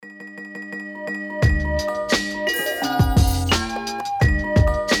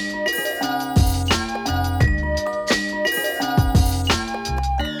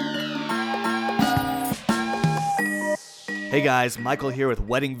Hey guys, Michael here with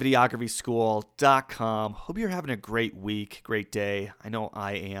weddingvideographyschool.com. Hope you're having a great week, great day. I know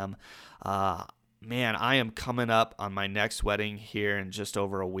I am. Man, I am coming up on my next wedding here in just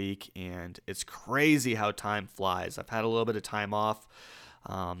over a week, and it's crazy how time flies. I've had a little bit of time off,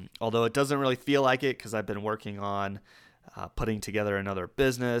 although it doesn't really feel like it because I've been working on putting together another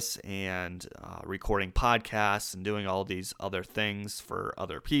business and recording podcasts and doing all these other things for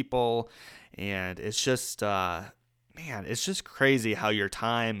other people. And it's just, it's just crazy how your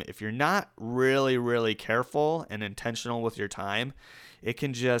time, if you're not really, really careful and intentional with your time, it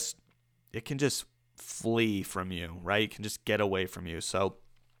can just flee from you, right? It can just get away from you. So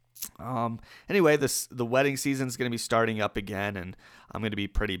anyway, the wedding season is going to be starting up again, and I'm going to be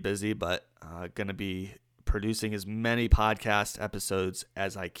pretty busy, but going to be producing as many podcast episodes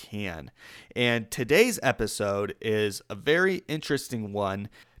as I can. And today's episode is a very interesting one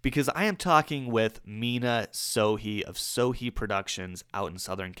because I am talking with Meena Sohi of Sohi Productions out in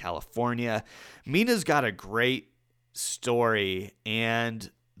Southern California. Meena's got a great story, and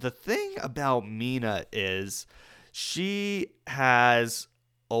the thing about Meena is she has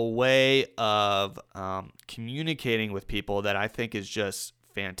a way of communicating with people that I think is just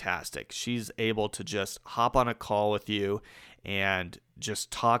fantastic. She's able to just hop on a call with you and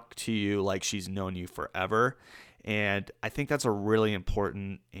just talk to you like she's known you forever. And I think that's a really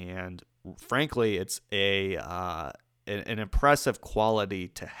important, and frankly, it's an impressive quality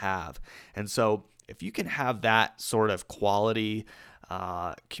to have. And so if you can have that sort of quality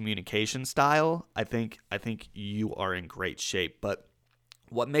communication style, I think you are in great shape. But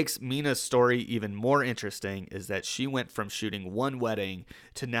what makes Meena's story even more interesting is that she went from shooting one wedding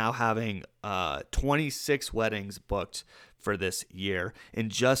to now having 26 weddings booked for this year in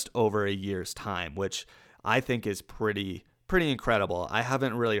just over a year's time, which I think is pretty incredible. I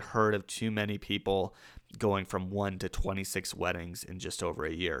haven't really heard of too many people going from 1 to 26 weddings in just over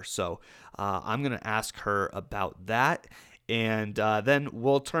a year. So I'm going to ask her about that. And then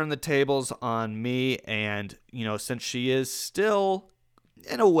we'll turn the tables on me. And, since she is still,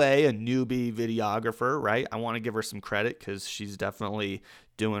 in a way, a newbie videographer, right? I want to give her some credit because she's definitely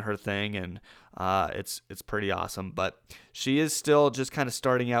doing her thing, and it's pretty awesome. But she is still just kind of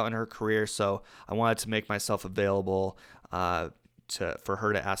starting out in her career, so I wanted to make myself available for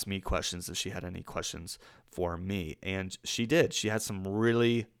her to ask me questions if she had any questions for me. And she did. She had some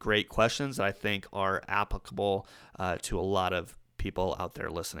really great questions that I think are applicable to a lot of people out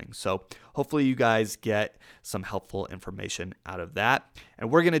there listening. So hopefully you guys get some helpful information out of that. And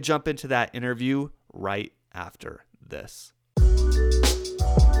we're going to jump into that interview right after this.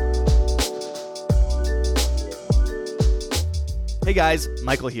 Hey guys,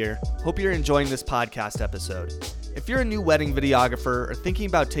 Michael here. Hope you're enjoying this podcast episode. If you're a new wedding videographer or thinking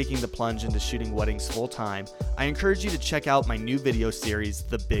about taking the plunge into shooting weddings full time, I encourage you to check out my new video series,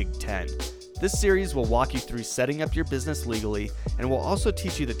 The Big 10. This series will walk you through setting up your business legally and will also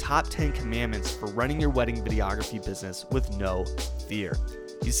teach you the top 10 commandments for running your wedding videography business with no fear.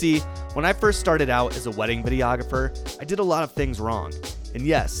 You see, when I first started out as a wedding videographer, I did a lot of things wrong. And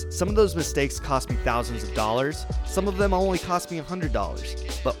yes, some of those mistakes cost me thousands of dollars, some of them only cost me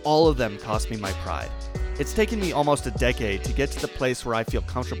 $100, but all of them cost me my pride. It's taken me almost a decade to get to the place where I feel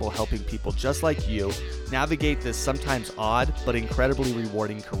comfortable helping people just like you navigate this sometimes odd but incredibly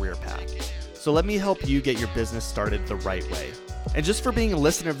rewarding career path. So let me help you get your business started the right way. And just for being a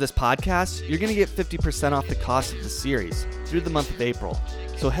listener of this podcast, you're going to get 50% off the cost of the series through the month of April.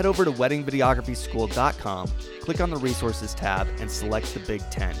 So head over to weddingvideographyschool.com, click on the resources tab, and select the Big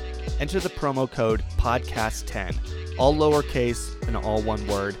 10. Enter the promo code podcast10, all lowercase and all one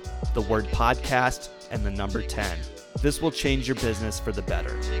word, the word podcast and the number 10. This will change your business for the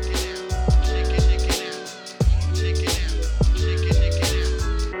better.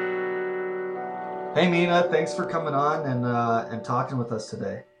 Hey Meena, thanks for coming on and talking with us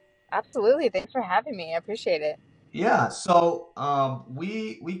today. Absolutely. Thanks for having me. I appreciate it. Yeah, so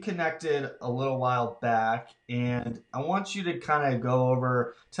we connected a little while back, and I want you to kind of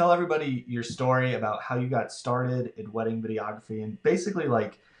tell everybody your story about how you got started in wedding videography, and basically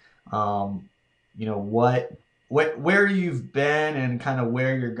where you've been and kind of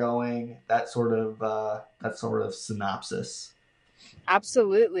where you're going, that sort of synopsis.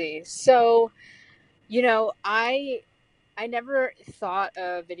 Absolutely. So, I never thought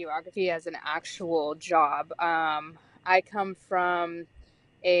of videography as an actual job. I come from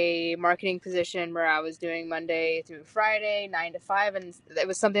a marketing position where I was doing Monday through Friday, 9 to 5, and it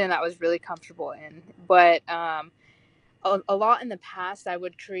was something that I was really comfortable in. But a lot in the past, I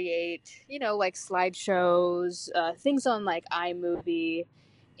would create, like slideshows, things on like iMovie.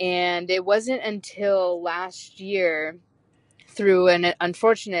 And it wasn't until last year through an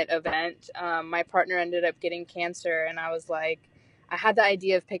unfortunate event, my partner ended up getting cancer, and I was like, I had the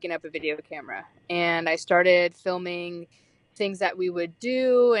idea of picking up a video camera, and I started filming things that we would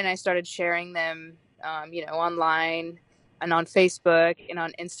do, and I started sharing them, online and on Facebook and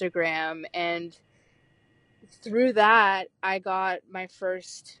on Instagram, and through that, I got my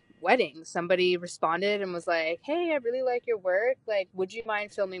first wedding. Somebody responded and was like, "Hey, I really like your work. Like, would you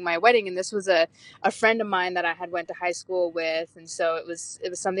mind filming my wedding?" And this was a friend of mine that I had went to high school with, and so it was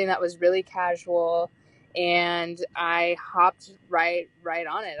something that was really casual, and I hopped right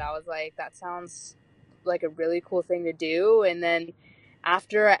on it. I was like, "That sounds like a really cool thing to do." And then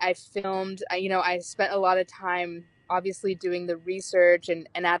after I filmed, I spent a lot of time obviously doing the research, and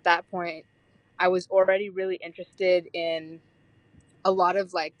at that point I was already really interested in a lot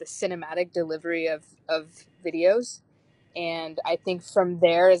of like the cinematic delivery of videos. And I think from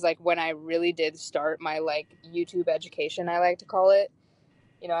there is like when I really did start my like YouTube education, I like to call it.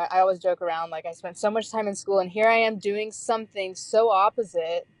 I always joke around like I spent so much time in school, and here I am doing something so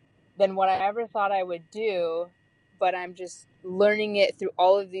opposite than what I ever thought I would do, but I'm just learning it through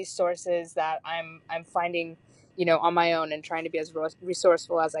all of these sources that I'm finding, on my own, and trying to be as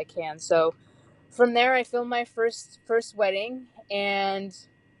resourceful as I can. So from there I filmed my first wedding, and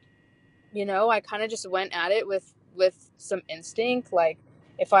I kind of just went at it with some instinct, like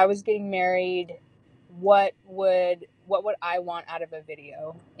if I was getting married, what would I want out of a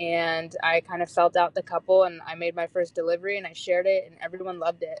video? And I kind of felt out the couple, and I made my first delivery, and I shared it, and everyone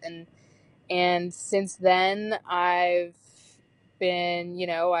loved it. And since then I've been,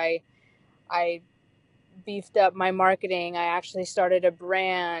 I beefed up my marketing. I actually started a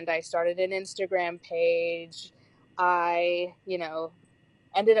brand. I started an Instagram page. I,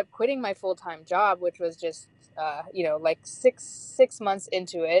 ended up quitting my full-time job, which was just, like six months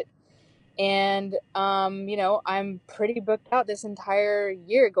into it. And, I'm pretty booked out this entire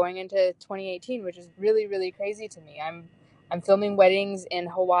year going into 2018, which is really, really crazy to me. I'm filming weddings in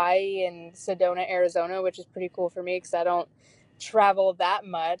Hawaii and Sedona, Arizona, which is pretty cool for me because I don't travel that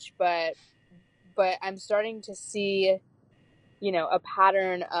much, but I'm starting to see, a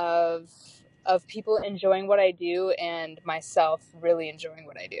pattern of people enjoying what I do and myself really enjoying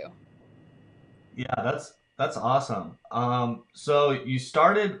what I do. Yeah, that's awesome. So you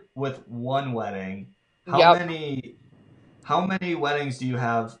started with one wedding. How Yep. many how many weddings do you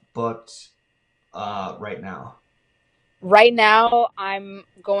have booked right now? Right now, I'm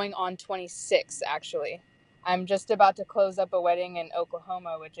going on 26, actually. I'm just about to close up a wedding in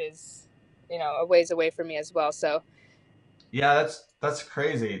Oklahoma, which is, a ways away from me as well. So, Yeah, that's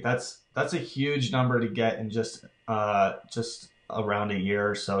crazy. That's a huge number to get in just around a year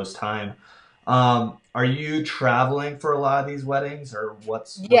or so's time. Are you traveling for a lot of these weddings, or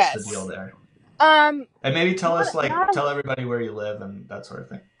what's the deal yes. there? Um, And maybe tell us like not tell everybody where you live and that sort of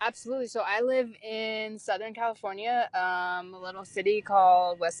thing. absolutely. So I live in Southern California, a little city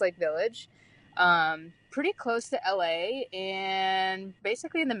called Westlake Village, pretty close to LA, and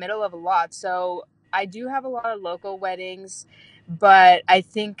basically in the middle of a lot. So I do have a lot of local weddings, but I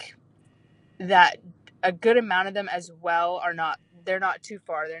think that a good amount of them as well are not. They're not too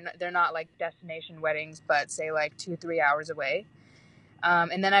far. They're not like destination weddings, but say like 2-3 hours away.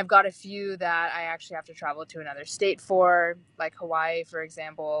 And then I've got a few that I actually have to travel to another state for, like Hawaii, for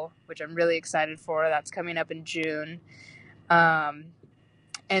example, which I'm really excited for. That's coming up in June. Um,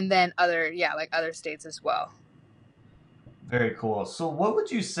 and then like other states as well. Very cool. So what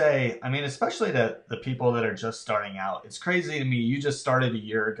would you say, I mean, especially to the people that are just starting out, it's crazy to me. You just started a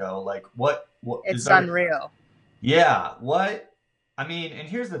year ago. Like what is It's there unreal. yeah, what I mean, and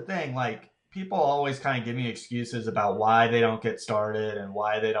here's the thing, like people always kind of give me excuses about why they don't get started and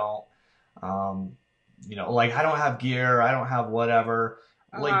why they don't um like I don't have gear, I don't have whatever.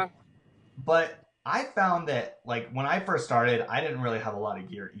 Uh huh. Like but I found that like when I first started, I didn't really have a lot of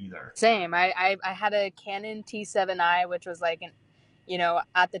gear either. Same. I had a Canon T7i, which was like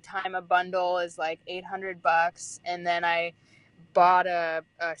at the time a bundle is like $800, and then I bought a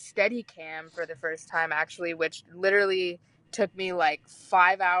steady cam for the first time, actually, which literally took me like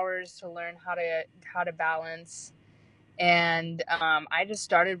 5 hours to learn how to balance. And I just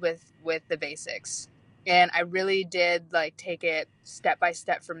started with the basics, and I really did like take it step by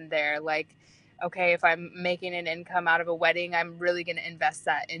step from there. Like, okay, if I'm making an income out of a wedding, I'm really going to invest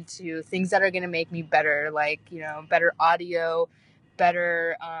that into things that are going to make me better, like better audio,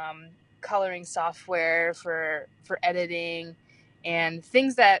 better coloring software for editing, and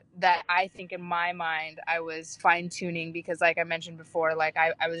things that I think in my mind I was fine tuning, because like I mentioned before, like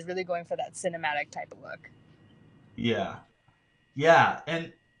I was really going for that cinematic type of look. Yeah. Yeah,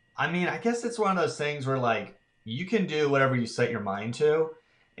 and I mean, I guess it's one of those things where like you can do whatever you set your mind to.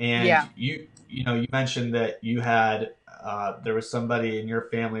 And Yeah. you mentioned that you had there was somebody in your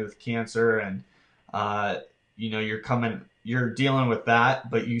family with cancer, and uh, you're dealing with that,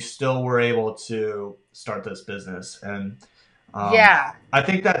 but you still were able to start this business. And um, Yeah. I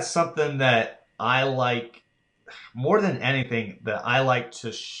think that's something that I like more than anything, that I like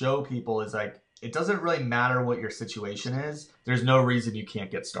to show people is like, it doesn't really matter what your situation is. There's no reason you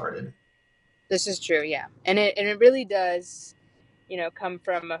can't get started. This is true. Yeah. And it really does, come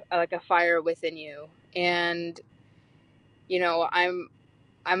from like a fire within you. And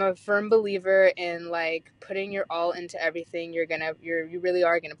I'm a firm believer in like putting your all into everything. You really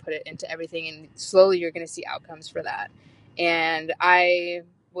are gonna put it into everything, and slowly you're gonna see outcomes for that. And I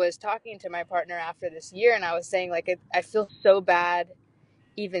was talking to my partner after this year, and I was saying like I feel so bad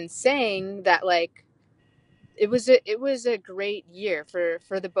even saying that like it was a great year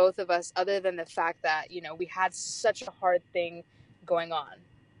for the both of us, other than the fact that we had such a hard thing going on.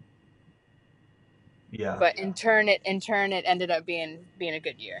 Yeah. But in turn it ended up being a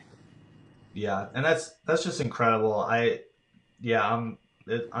good year. Yeah. And that's just incredible. Yeah, I'm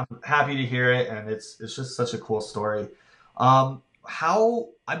happy to hear it, and it's just such a cool story. How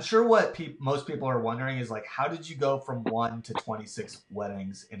I'm sure what most people are wondering is like, how did you go from 1 to 26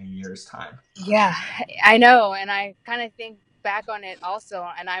 weddings in a year's time? Yeah, I know, and I kind of think back on it also,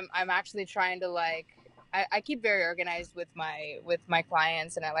 and I'm actually trying to like I keep very organized with my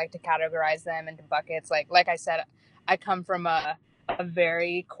clients, and I like to categorize them into buckets. Like I said, I come from a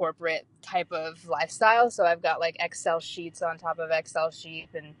very corporate type of lifestyle, so I've got like Excel sheets on top of Excel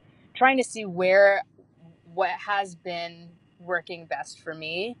sheets, and trying to see what has been working best for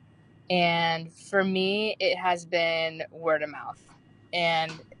me. And for me, it has been word of mouth.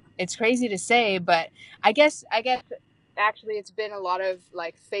 And it's crazy to say, but I guess actually it's been a lot of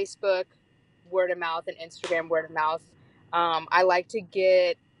like Facebook word of mouth and Instagram word of mouth. I like to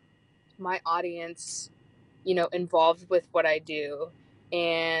get my audience, involved with what I do.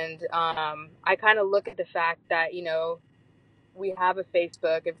 And I kind of look at the fact that, we have a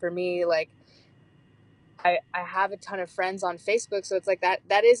Facebook, and for me, like I have a ton of friends on Facebook, so it's like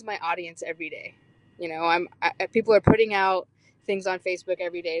that is my audience every day. People are putting out things on Facebook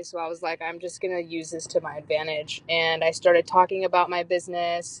every day, so I was like, I'm just gonna use this to my advantage, and I started talking about my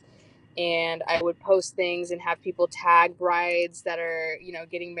business, and I would post things and have people tag brides that are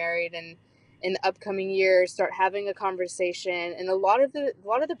getting married and in the upcoming year start having a conversation. And a lot of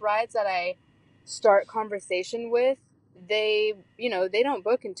the brides that I start conversation with, they don't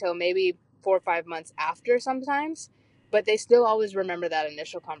book until maybe 4 or 5 months after sometimes, but they still always remember that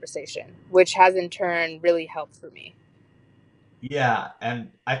initial conversation, which has in turn really helped for me. Yeah,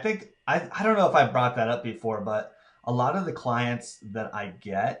 and I think I don't know if I brought that up before, but a lot of the clients that I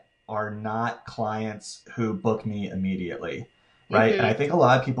get are not clients who book me immediately, right? And I Mm-hmm. think a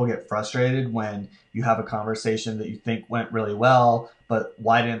lot of people get frustrated when you have a conversation that you think went really well, but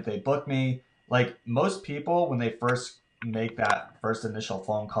why didn't they book me? Like most people, when they first make that first initial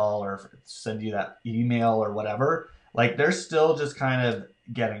phone call or send you that email or whatever, like they're still just kind of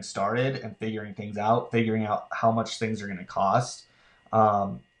getting started and figuring out how much things are going to cost.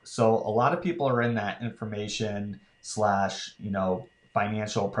 So a lot of people are in that information slash,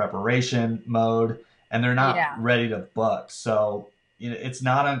 financial preparation mode, and they're not Yeah. ready to book. So, it's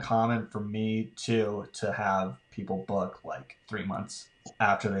not uncommon for me to have people book like 3 months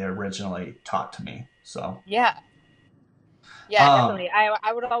after they originally talked to me. So, Yeah. Yeah, um, definitely.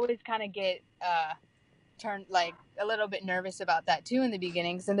 I would always kind of get turned like a little bit nervous about that too in the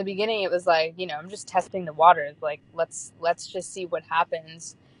beginning. Because in the beginning it was like, I'm just testing the waters. Like let's just see what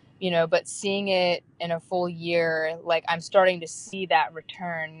happens. But seeing it in a full year, like I'm starting to see that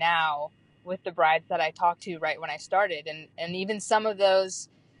return now with the brides that I talked to right when I started, and even some of those,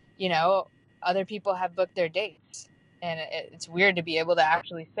 you know, other people have booked their dates, and it's weird to be able to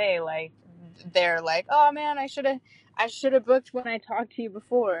actually say like they're like, oh man, I should have booked when I talked to you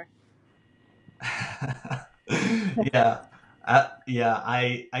before. yeah, yeah,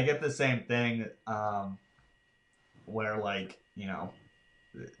 I get the same thing. Where like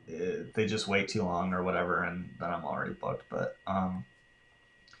they just wait too long or whatever, and then I'm already booked. But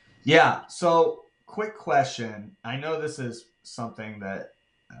yeah. So quick question. I know this is something that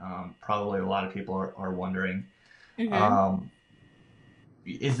probably a lot of people are wondering. Mm-hmm. Um,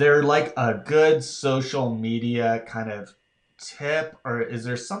 is there like a good social media kind of tip, or is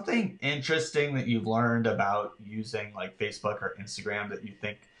there something interesting that you've learned about using like Facebook or Instagram that you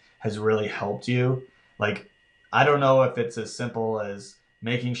think has really helped you? Like, I don't know if it's as simple as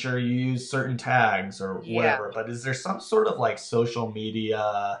making sure you use certain tags or Yeah. whatever, but is there some sort of like social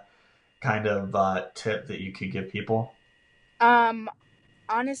media kind of tip that you could give people? Um,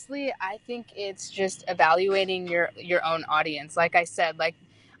 Honestly, I think it's just evaluating your own audience. Like I said, like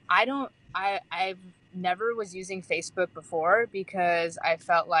I've never was using Facebook before because I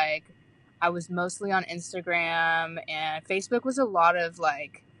felt like I was mostly on Instagram, and Facebook was a lot of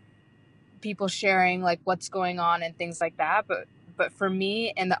like people sharing like what's going on and things like that. But for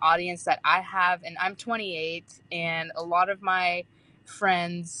me and the audience that I have, and I'm 28, and a lot of my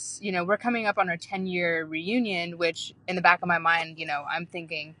friends, we're coming up on our 10-year reunion, which in the back of my mind, I'm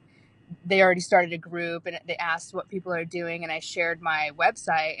thinking they already started a group and they asked what people are doing, and I shared my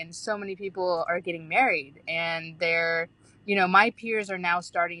website, and so many people are getting married, and my peers are now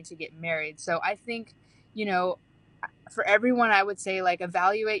starting to get married. So I think, you know for everyone, I would say, like,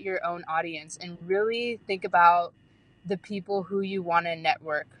 evaluate your own audience and really think about the people who you want to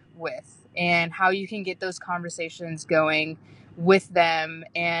network with and how you can get those conversations going with them,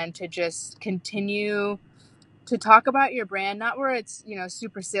 and to just continue to talk about your brand, not where it's,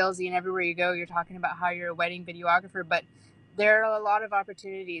 super salesy and everywhere you go, you're talking about how you're a wedding videographer, but there are a lot of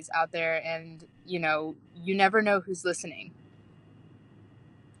opportunities out there, and, you never know who's listening.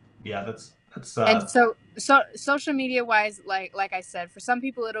 Yeah, that's And so social media wise, like I said, for some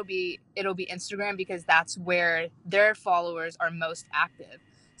people it'll be Instagram because that's where their followers are most active.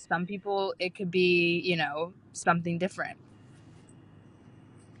 Some people it could be, something different.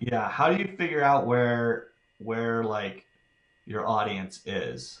 yeah. How do you figure out where like your audience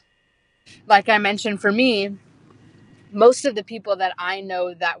is? Like I mentioned, for me, most of the people that I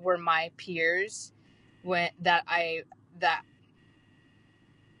know that were my peers, when that I that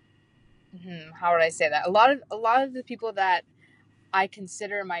how would I say that? A lot of the people that I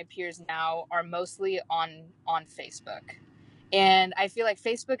consider my peers now are mostly on Facebook. And I feel like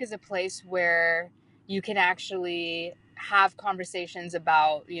Facebook is a place where you can actually have conversations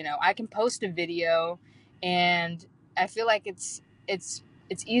about, I can post a video, and I feel like it's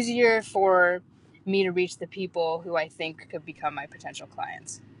easier for me to reach the people who I think could become my potential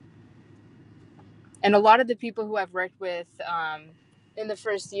clients. And a lot of the people who I've worked with in the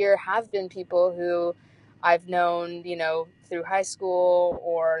first year have been people who I've known, through high school,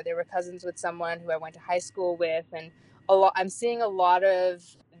 or they were cousins with someone who I went to high school with, and I'm seeing a lot of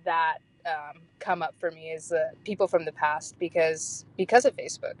that come up for me as people from the past because of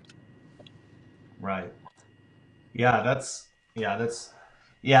Facebook. Right. Yeah, that's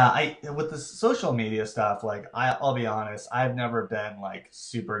yeah, I with the social media stuff, like I'll be honest, I've never been like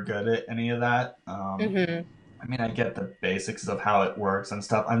super good at any of that. Mm-hmm. I mean, I get the basics of how it works and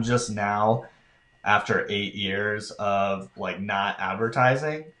stuff. I'm just now after 8 years of like not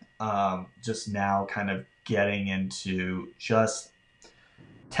advertising, just now kind of getting into just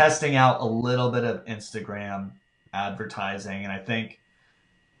testing out a little bit of Instagram advertising. And I think,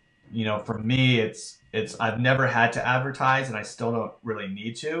 for me, it's I've never had to advertise, and I still don't really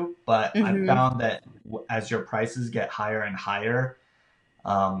need to. But I've Mm-hmm. found that as your prices get higher and higher,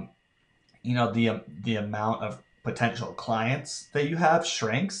 um, the amount of potential clients that you have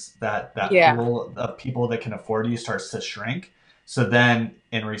shrinks. That Yeah. pool of people that can afford you starts to shrink. So then,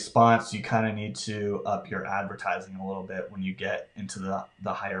 in response, you kind of need to up your advertising a little bit when you get into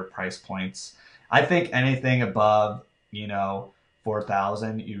the higher price points. I think anything above,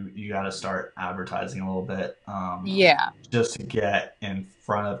 4,000, you got to start advertising a little bit, Yeah. just to get in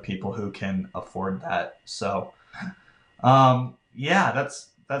front of people who can afford that. So, yeah, that's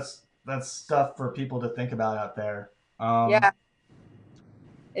stuff for people to think about out there. Yeah.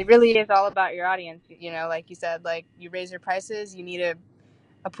 It really is all about your audience. Like you said, like, you raise your prices, you need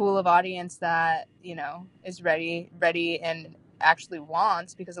a pool of audience that, is ready and actually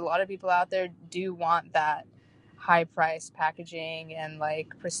wants, because a lot of people out there do want that high price packaging and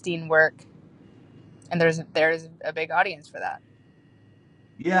like pristine work, and there's a big audience for that.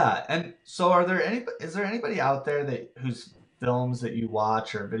 Yeah, and so is there anybody out there that whose films that you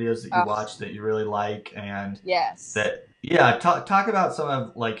watch or videos that you Oh, watch that you really like, and yes. that yeah, talk about some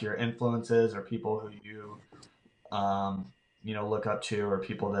of like your influences or people who you look up to, or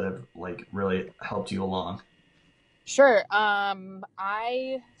people that have like really helped you along. Sure.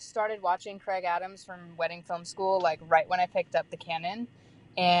 I started watching Craig Adams from Wedding Film School like right when I picked up the Canon,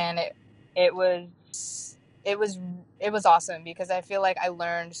 and it was it was it was awesome because I feel like I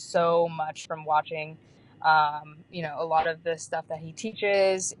learned so much from watching, a lot of the stuff that he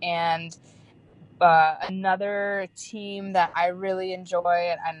teaches. And another team that I really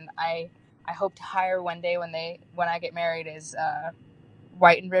enjoy, and I hope to hire one day when I get married, is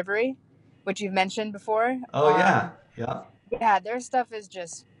White and Rivery, which you've mentioned before. Oh yeah, yeah. Yeah, their stuff is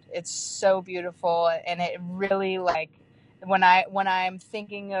just, it's so beautiful, and it really, like, when I'm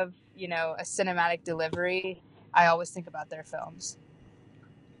thinking of a cinematic delivery, I always think about their films.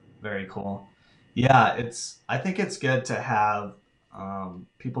 Very cool. Yeah, I think it's good to have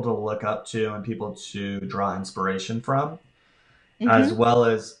people to look up to and people to draw inspiration from, as Mm-hmm. well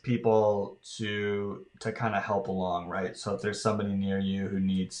as people to kind of help along, right? So if there's somebody near you who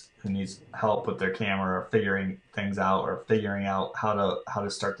needs help with their camera or figuring things out or figuring out how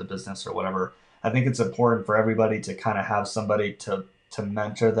to start the business or whatever, I think it's important for everybody to kind of have somebody to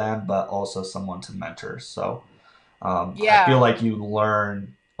mentor them, but also someone to mentor. So I feel Yeah. like you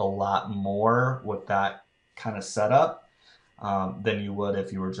learn a lot more with that kind of setup than you would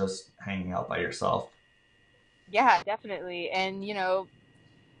if you were just hanging out by yourself. Yeah, definitely. And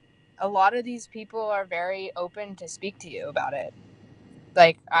a lot of these people are very open to speak to you about it.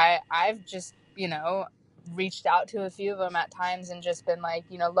 Like I've just reached out to a few of them at times and just been like,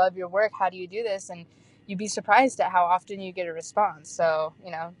 love your work, how do you do this? And you'd be surprised at how often you get a response. So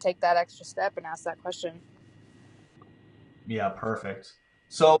take that extra step and ask that question. Yeah, perfect.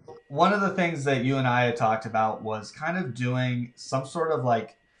 So one of the things that you and I had talked about was kind of doing some sort of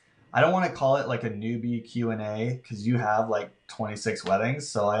like, I don't want to call it like a newbie Q&A because you have like 26 weddings,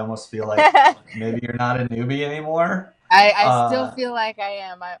 so I almost feel like maybe you're not a newbie anymore. I still Uh, feel like I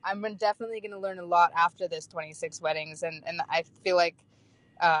am. I'm definitely going to learn a lot after this 26 weddings, and I feel like,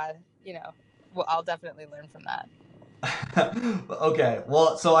 uh, you know, well, I'll definitely learn from that. okay,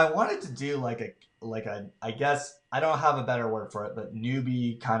 well, so I wanted to do like a I guess I don't have a better word for it, but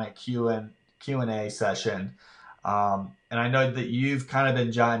newbie kind of Q&A session. And I know that you've kind of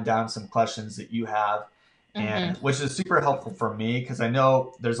been jotting down some questions that you have, and Mm-hmm. which is super helpful for me because I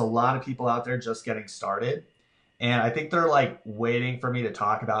know there's a lot of people out there just getting started, and I think they're like waiting for me to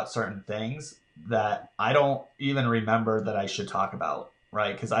talk about certain things that I don't even remember that I should talk about,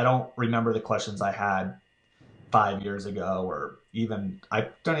 right? Because I don't remember the questions I had 5 years ago, or even I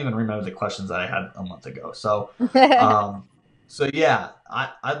don't even remember the questions that I had a month ago. So, um, so yeah,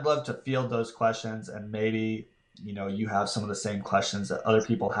 I'd love to field those questions, and maybe you have some of the same questions that other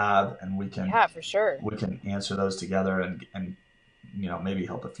people have, and we can Yeah, for sure. we can answer those together, and maybe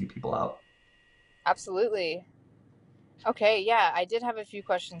help a few people out. Absolutely. Okay, yeah, I did have a few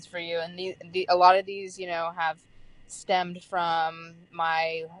questions for you, and a lot of these, have stemmed from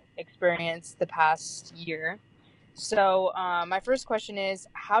my experience the past year. So, my first question is,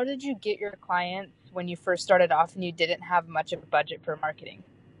 how did you get your clients when you first started off and you didn't have much of a budget for marketing?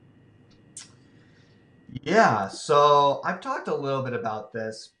 Yeah, so I've talked a little bit about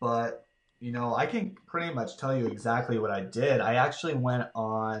this, but I can pretty much tell you exactly what I did. I actually went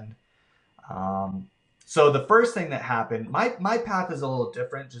on. So the first thing that happened, my path is a little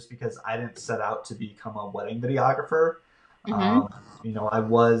different just because I didn't set out to become a wedding videographer. Mm-hmm. I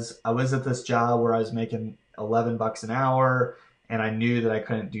was at this job where I was making $11 an hour, and I knew that I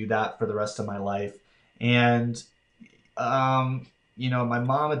couldn't do that for the rest of my life. And my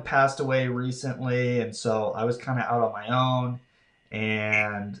mom had passed away recently, and so I was kind of out on my own,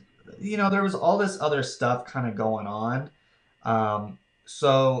 and there was all this other stuff kind of going on.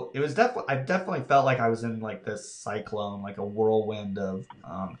 So it was definitely I definitely felt like I was in like this cyclone, like a whirlwind of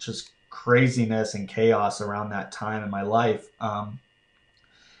just craziness and chaos around that time in my life.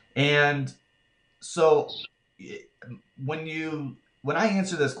 And so when I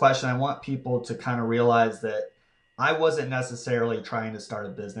answer this question, I want people to kind of realize that I wasn't necessarily trying to start a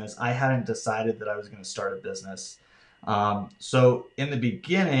business. I hadn't decided that I was going to start a business. So in the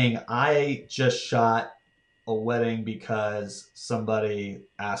beginning, I just shot a wedding because somebody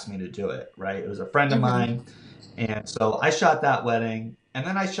asked me to do it, right? It was a friend of Mm-hmm. mine. And so I shot that wedding. And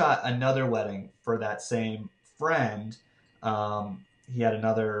then I shot another wedding for that same friend. He had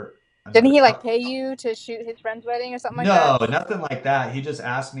Didn't another he like co- pay you to shoot his friend's wedding or something like that? no, nothing like that. He just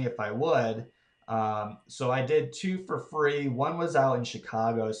asked me if I would. So I did two for free. One was out in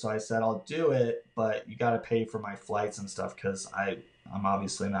Chicago, so I said I'll do it, but you got to pay for my flights and stuff because I'm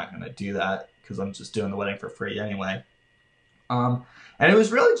obviously not going to do that because I'm just doing the wedding for free anyway. Um, and it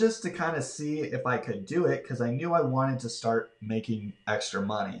was really just to kind of see if I could do it because I knew I wanted to start making extra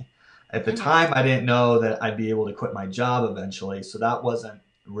money. At the Mm-hmm. time, I didn't know that I'd be able to quit my job eventually, so that wasn't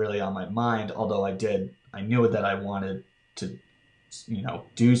really on my mind. Although I knew that I wanted to,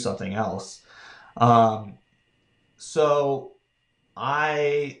 do something else. Um, so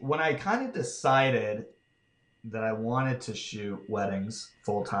when I kind of decided that I wanted to shoot weddings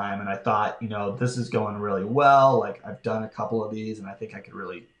full time, and I thought, this is going really well. Like I've done a couple of these, and I think I could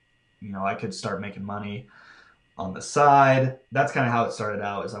really, I could start making money on the side. That's kind of how it started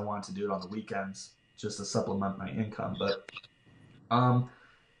out. Is I wanted to do it on the weekends just to supplement my income. But um,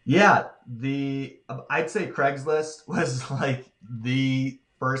 yeah, the I'd say Craigslist was like the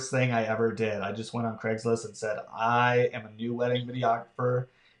first thing I ever did. I just went on Craigslist and said, I am a new wedding videographer.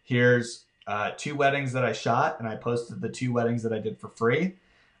 Here's two weddings that I shot, and I posted the two weddings that I did for free.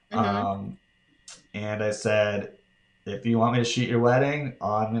 Mm-hmm. Um, and I said, if you want me to shoot your wedding,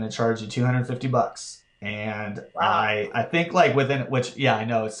 I'm going to charge you $250. And Wow. I think like within which, yeah, I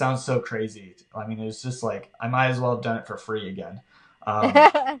know it sounds so crazy. I mean, it was just like, I might as well have done it for free again.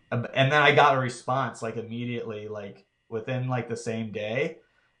 And then I got a response like immediately, like within like the same day.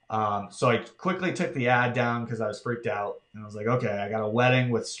 So I quickly took the ad down because I was freaked out, and I was like, okay, I got a wedding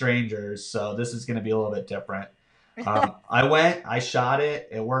with strangers, so this is going to be a little bit different. I went, I shot it,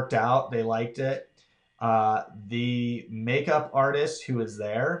 it worked out, they liked it. The makeup artist who was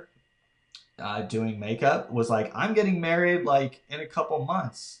there doing makeup was like, I'm getting married like in a couple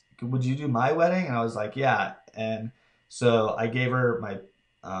months. Would you do my wedding? And I was like, yeah. And so I gave her my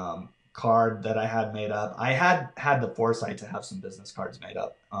card that I had made up. I had the foresight to have some business cards made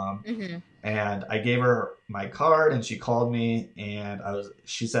up. Mm-hmm. And I gave her my card, and she called me, and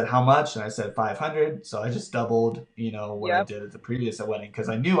she said how much, and I said 500. So I just doubled, what I Yep. did at the previous wedding because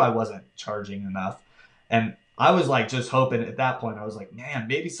I knew I wasn't charging enough. And I was like just hoping at that point. I was like, man,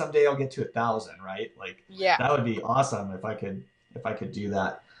 maybe someday I'll get to 1,000, right? Like Yeah. that would be awesome if I could do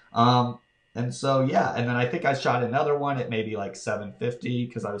that. Um, and so yeah, and then I think I shot another one at maybe like 750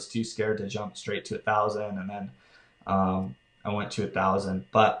 because I was too scared to jump straight to 1,000, and then I went to 1,000.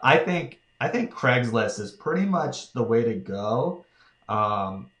 But I think Craigslist is pretty much the way to go,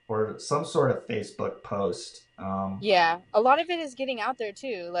 or some sort of Facebook post. Yeah. A lot of it is getting out there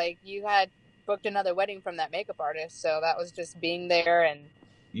too. Like you had booked another wedding from that makeup artist, so that was just being there and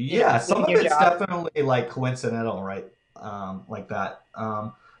Yeah, some doing of your it's job. definitely like coincidental, right? Like that.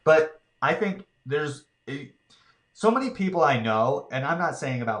 But I think so many people I know, and I'm not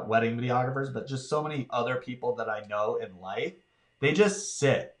saying about wedding videographers, but just so many other people that I know in life, they just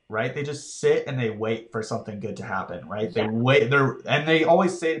sit, right? They just sit and they wait for something good to happen, right? They Yeah. wait, and they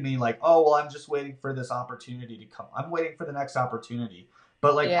always say to me like, "Oh, well, I'm just waiting for this opportunity to come. I'm waiting for the next opportunity."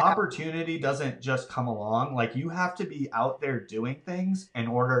 But like Yeah. opportunity doesn't just come along. Like you have to be out there doing things in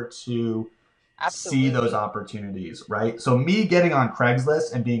order to see those Absolutely. opportunities, right? So me getting on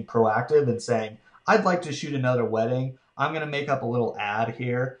Craigslist and being proactive and saying, I'd like to shoot another wedding. I'm going to make up a little ad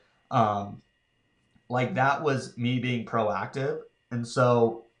here. Um, like that was me being proactive. And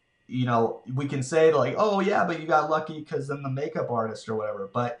so, we can say like, oh yeah, but you got lucky because then the makeup artist or whatever.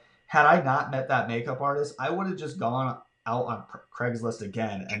 But had I not met that makeup artist, I would have just gone out on Craigslist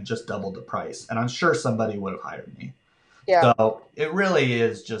again and just doubled the price. And I'm sure somebody would have hired me. Yeah. So it really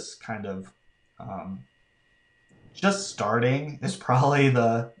is just kind of um, just starting is probably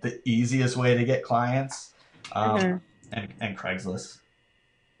the easiest way to get clients, um, Hmm. and Craigslist.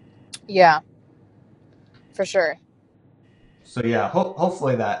 Yeah, for sure. So yeah,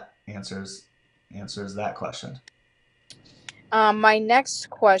 hopefully that answers that question. My next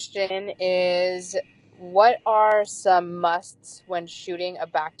question is, what are some musts when shooting a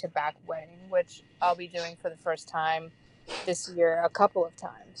back-to-back wedding, which I'll be doing for the first time this year, a couple of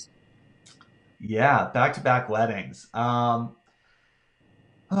times. Yeah, back to back weddings. I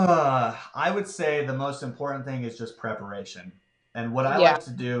would say the most important thing is just preparation. And what I Yeah. like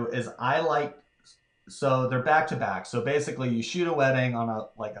to do is so they're back to back. So basically you shoot a wedding on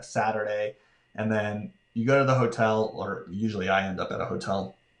a Saturday, and then you go to the hotel, or usually I end up at a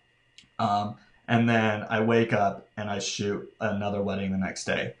hotel. Um, and then I wake up and I shoot another wedding the next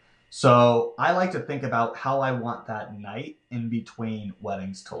day. So I like to think about how I want that night in between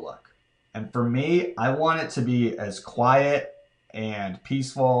weddings to look. And for me, I want it to be as quiet and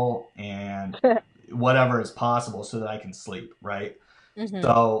peaceful and whatever is possible so that I can sleep, right? Hmm.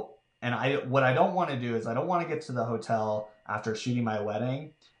 So, and what I don't want to do is I don't want to get to the hotel after shooting my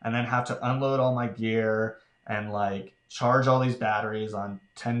wedding and then have to unload all my gear and like charge all these batteries on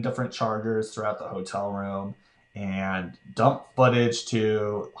 10 different chargers throughout the hotel room and dump footage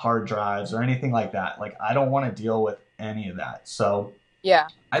to hard drives or anything like that. Like I don't want to deal with any of that. So, Yeah.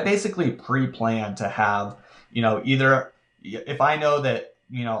 I basically pre-plan to have, either if I know that,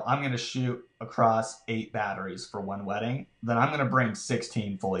 I'm going to shoot across 8 batteries for one wedding, then I'm going to bring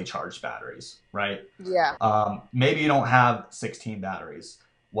 16 fully charged batteries, right? Yeah. Maybe you don't have 16 batteries.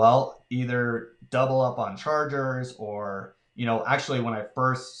 Well, either double up on chargers or, actually when I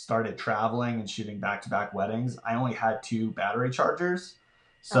first started traveling and shooting back-to-back weddings, I only had 2 battery chargers.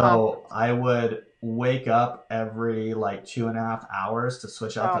 Uh-huh. So I would wake up every like 2.5 hours to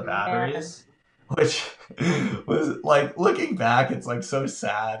switch out Oh the man. batteries, which was like looking back, it's like so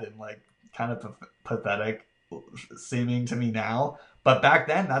sad and like kind of pathetic seeming to me now. But back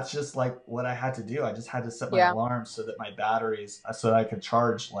then, that's just like what I had to do. I just had to set my Yeah. alarm so that my batteries, so that I could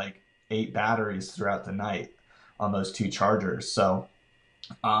charge like 8 batteries throughout the night on those two chargers. So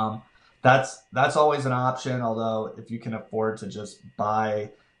um, that's always an option. Although if you can afford to just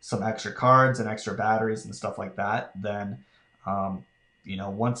buy some extra cards and extra batteries and stuff like that, then um,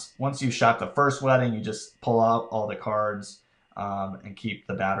 once you shot the first wedding, you just pull out all the cards and keep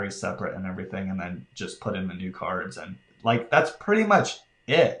the batteries separate and everything, and then just put in the new cards, and like that's pretty much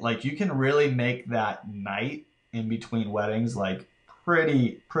it. Like you can really make that night in between weddings like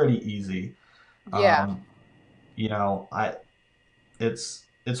pretty easy. Yeah. Um, I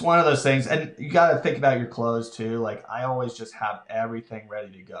it's one of those things, and you got to think about your clothes too. Like I always just have everything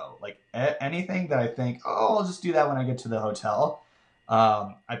ready to go. Like anything that I think, oh, I'll just do that when I get to the hotel.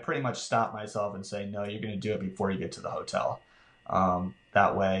 I pretty much stop myself and say, no, you're going to do it before you get to the hotel.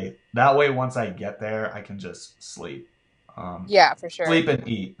 That way, once I get there, I can just sleep, Yeah, for sure. sleep and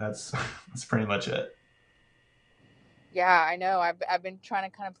eat. That's that's pretty much it. Yeah, I know. I've been trying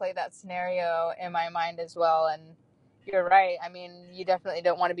to kind of play that scenario in my mind as well, and you're right. I mean, you definitely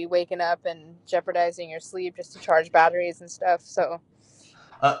don't want to be waking up and jeopardizing your sleep just to charge batteries and stuff. So,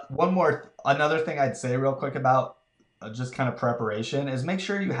 Another thing I'd say real quick about just kind of preparation is make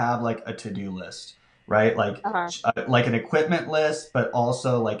sure you have like a to-do list, right? uh-huh. Like an equipment list, but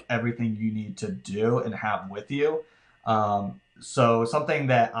also like everything you need to do and have with you. So something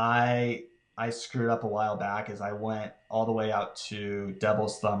that I screwed up a while back is I went all the way out to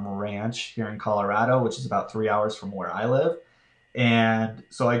Devil's Thumb Ranch here in Colorado, which is about 3 hours from where I live. And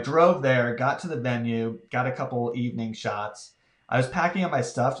so I drove there, got to the venue, got a couple evening shots. I was packing up my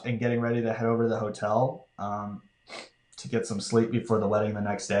stuff and getting ready to head over to the hotel to get some sleep before the wedding the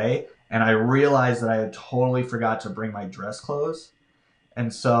next day. And I realized that I had totally forgot to bring my dress clothes.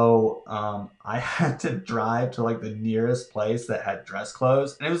 And so I had to drive to like the nearest place that had dress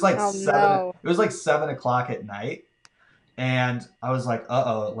clothes. And it was like Oh seven, it no. was like 7 o'clock at night. And I was like,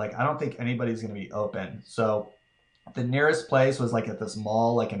 uh-oh, like I don't think anybody's gonna be open. So the nearest place was like at this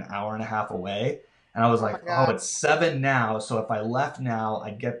mall, like an hour and a half away. And I was Oh my like, oh, God. it's 7 now. So if I left now,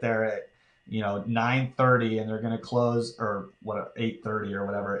 I'd get there at, 9:30 and they're gonna close, or what, 8:30 or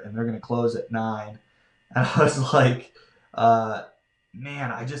whatever, and they're gonna close at 9. And I was like, uh,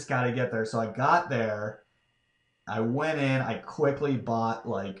 man, I just gotta get there. So I got there, I went in, I quickly bought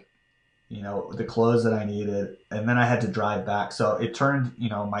like, the clothes that I needed, and then I had to drive back. So it turned,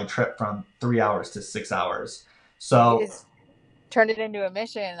 my trip from 3 hours to 6 hours. So It's turned it into a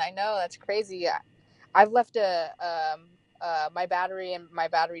mission. I know that's crazy. I've left my battery and my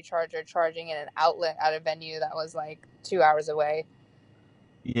battery charger charging in an outlet at a venue that was like 2 hours away,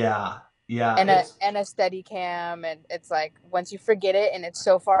 yeah, yeah, and a steady cam, and it's like once you forget it and it's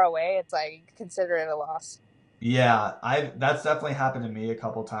so far away, it's like consider it a loss. yeah. I That's definitely happened to me a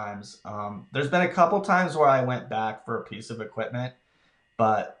couple times. There's been a couple times where I went back for a piece of equipment,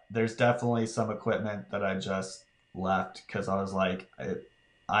 but there's definitely some equipment that I just left because I was like,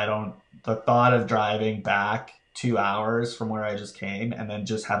 I don't. The thought of driving back 2 hours from where I just came and then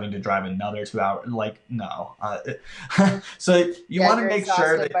just having to drive another 2 hours, like no. So you Yeah, want to you're make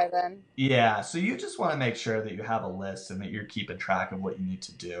sure exhausted that by then. Yeah, so you just want to make sure that you have a list and that you're keeping track of what you need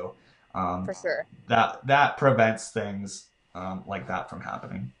to do. Um, For sure. that prevents things like that from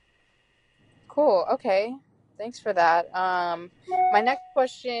happening. Cool. Okay. Thanks for that. My next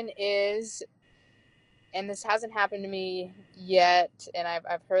question is, and this hasn't happened to me yet, and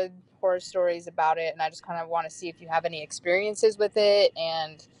I've heard horror stories about it, and I just kind of want to see if you have any experiences with it.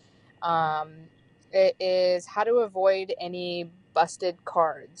 And um, it is how to avoid any busted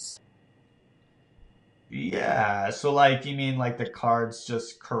cards. Yeah, so like you mean like the card's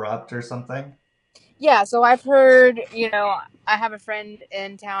just corrupt or something? Yeah, so I've heard, I have a friend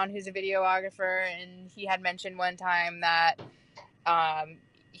in town who's a videographer, and he had mentioned one time that um,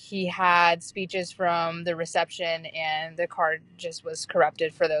 he had speeches from the reception, and the card just was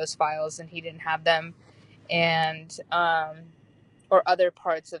corrupted for those files, and he didn't have them, and or other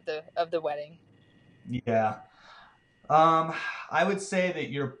parts of the wedding. Yeah. Um, I would say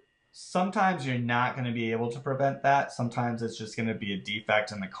that sometimes you're not going to be able to prevent that. Sometimes it's just going to be a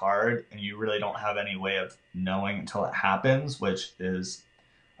defect in the card, and you really don't have any way of knowing until it happens, which is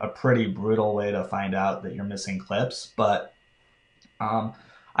a pretty brutal way to find out that you're missing clips. But um,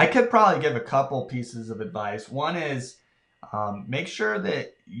 I could probably give a couple pieces of advice. One is make sure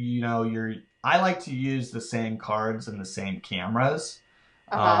that you're. I like to use the same cards and the same cameras.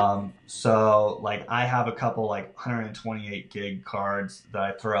 Uh huh. So like I have a couple like 128 gig cards that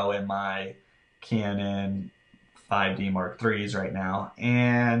I throw in my Canon 5D Mark IIIs right now,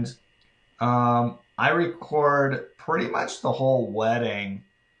 and I record pretty much the whole wedding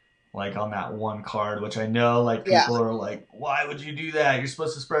like on that one card, which I know like Yeah. people are like, why would you do that? You're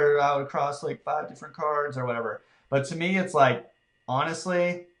supposed to spread it out across like 5 different cards or whatever. But to me, it's like,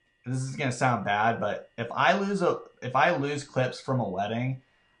 honestly, this is gonna sound bad, but if I lose clips from a wedding,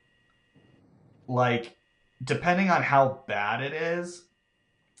 like depending on how bad it is,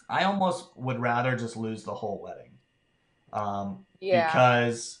 I almost would rather just lose the whole wedding. Yeah.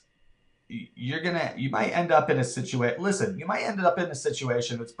 Because you might end up in a situation, listen, you might end up in a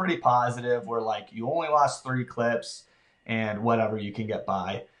situation that's pretty positive where like you only lost 3 clips and whatever, you can get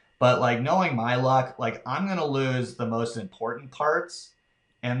by. But like knowing my luck, like I'm gonna lose the most important parts,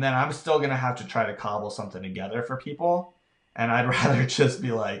 and then I'm still gonna have to try to cobble something together for people, and I'd rather just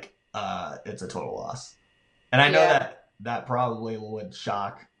be like, it's a total loss. And I know Yeah. that that probably would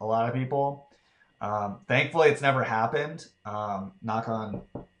shock a lot of people. Thankfully it's never happened. Knock on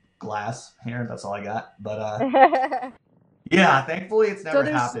glass here. That's all I got. But yeah, thankfully it's So never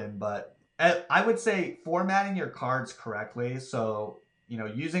there's happened. But I would say formatting your cards correctly. So,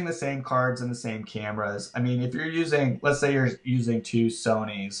 using the same cards and the same cameras. I mean, if you're using, let's say you're using 2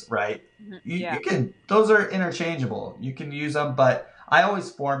 Sonys, right? yeah. You can, those are interchangeable. You can use them, but I always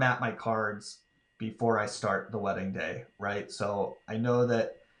format my cards before I start the wedding day, right? So I know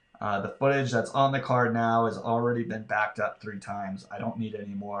that the footage that's on the card now has already been backed up 3 times. I don't need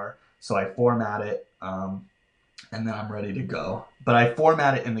any more. So I format it, and then I'm ready to go. But I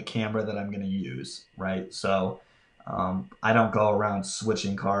format it in the camera that I'm going to use, right? So I don't go around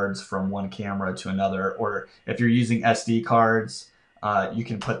switching cards from one camera to another. Or if you're using SD cards, you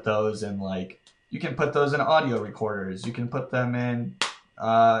can put those in audio recorders. You can put them in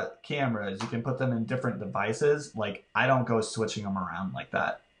cameras. You can put them in different devices. Like I don't go switching them around like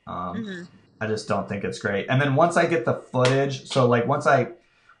that. Hmm. I just don't think it's great. And then once I get the footage, so like once I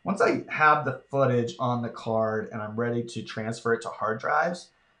have the footage on the card and I'm ready to transfer it to hard drives,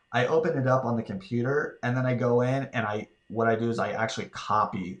 I open it up on the computer and then I go in and what I do is I actually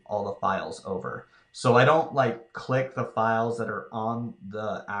copy all the files over. So I don't like click the files that are on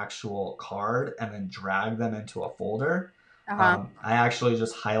the actual card and then drag them into a folder. Uh-huh. I actually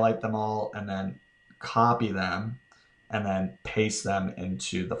just highlight them all and then copy them and then paste them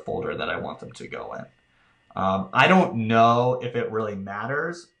into the folder that I want them to go in. I don't know if it really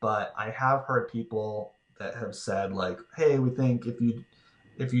matters, but I have heard people that have said like, "Hey, we think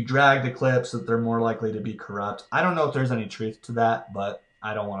if you drag the clips that they're more likely to be corrupt." I don't know if there's any truth to that, but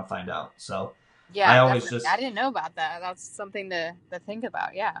I don't want to find out. So I Yeah, always definitely. I just didn't know about that. That's something to think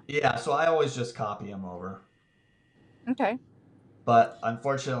about. Yeah. yeah, so I always just copy them over. Okay. But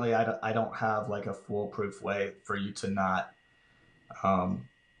unfortunately, I don't have like a foolproof way for you to not um,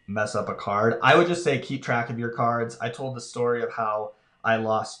 mess up a card. I would just say keep track of your cards. I told the story of how I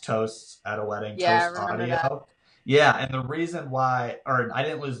lost toasts at a wedding, Yeah, I toast remember that. audio. Yeah, and the reason why, or I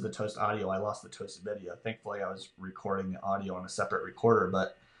didn't lose the toast audio, I lost the toast video. Thankfully, I was recording the audio on a separate recorder,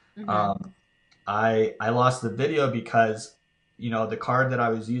 but Hmm. um, I lost the video because the card that I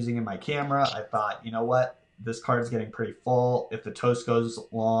was using in my camera, I thought, you know what, this card's getting pretty full. If the toast goes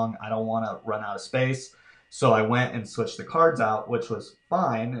long, I don't want to run out of space. So I went and switched the cards out, which was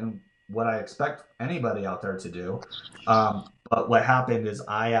fine and what I expect anybody out there to do. But what happened is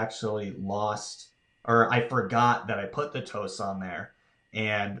I actually lost, or I forgot that I put the toasts on there.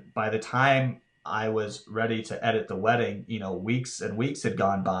 And by the time I was ready to edit the wedding, weeks and weeks had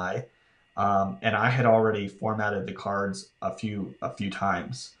gone by, and I had already formatted the cards a few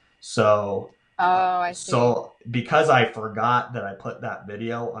times. So, Oh, I see. because I forgot that I put that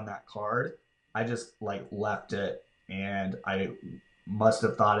video on that card, I just like left it, and I must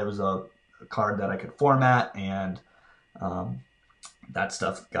have thought it was a card that I could format, and um, that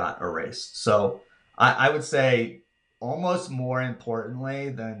stuff got erased. So I would say almost more importantly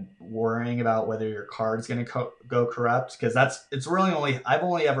than worrying about whether your card's going to go corrupt, because it's really I've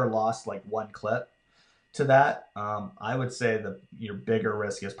only ever lost like one clip to that. I would say that your bigger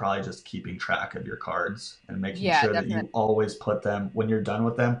risk is probably just keeping track of your cards and making Yeah, sure that you definitely. always put them, when you're done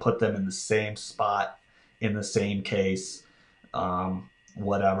with them, put them in the same spot, in the same case,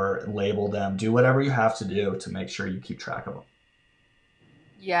 whatever, label them, do whatever you have to do to make sure you keep track of them.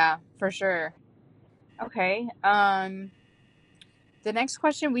 Yeah, for sure. Okay. The next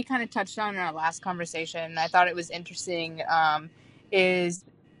question we kind of touched on in our last conversation, and I thought it was interesting, is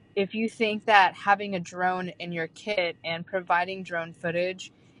if you think that having a drone in your kit and providing drone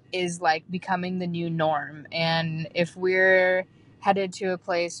footage is like becoming the new norm. And if we're headed to a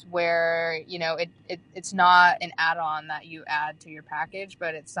place where, it's not an add on that you add to your package,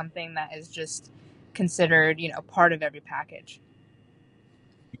 but it's something that is just considered, part of every package.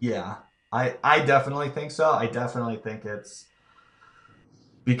 Yeah. I definitely think so. I definitely think it's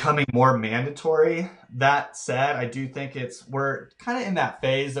becoming more mandatory. That said, I do think we're kind of in that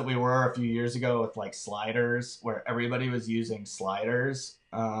phase that we were a few years ago with like sliders, where everybody was using sliders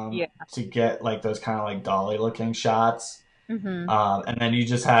Yeah. to get like those kind of like dolly looking shots. Hmm. And then you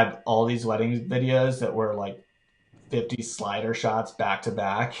just had all these wedding videos that were like 50 slider shots back to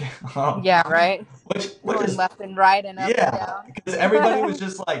back. Um, Yeah, right. which Going is left and right and up and yeah, down. because everybody was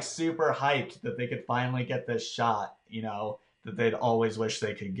just like super hyped that they could finally get this shot, that they'd always wish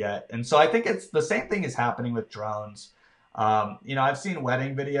they could get. And so I think it's the same thing is happening with drones. I've seen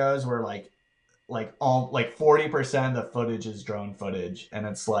wedding videos where like 40% of the footage is drone footage, and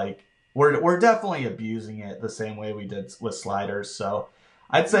it's like we're definitely abusing it the same way we did with sliders. So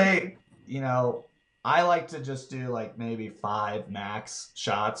I'd say, you know, I like to just do like maybe 5 max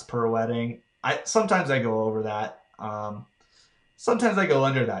shots per wedding. I sometimes I go over that. Sometimes I go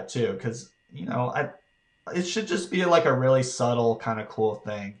under that too, because I it should just be like a really subtle kind of cool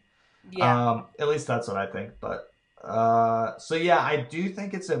thing. Yeah. At least that's what I think. But so yeah, I do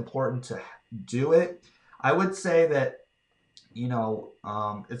think it's important to do it. I would say that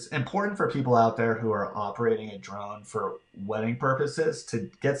it's important for people out there who are operating a drone for wedding purposes to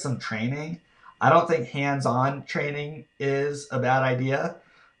get some training. I don't think hands-on training is a bad idea,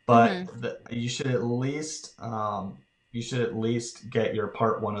 but Hmm. you should at least get your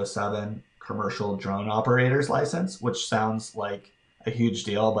Part 107 commercial drone operator's license, which sounds like a huge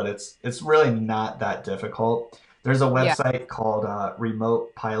deal, but it's really not that difficult. There's a Yeah. website called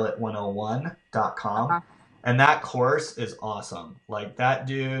remotepilot101.com, Uh-huh. and that course is awesome. Like that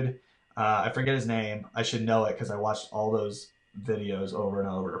dude, I forget his name. I should know it because I watched all those videos over and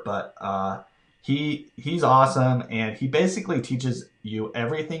over. But he's awesome, and he basically teaches you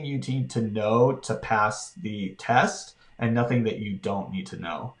everything you need to know to pass the test, and nothing that you don't need to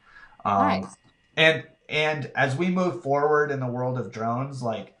know. Um, Nice. and as we move forward in the world of drones,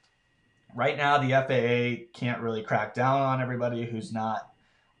 like right now, the FAA can't really crack down on everybody who's not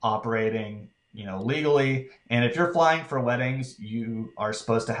operating, legally. And if you're flying for weddings, you are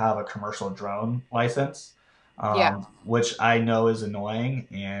supposed to have a commercial drone license, Yeah. which I know is annoying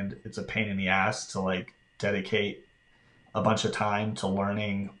and it's a pain in the ass to like dedicate a bunch of time to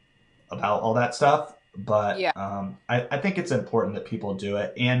learning about all that stuff. But Yeah. I think it's important that people do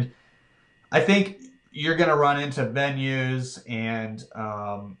it. And I think you're going to run into venues and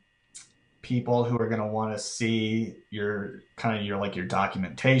people who are going to want to see your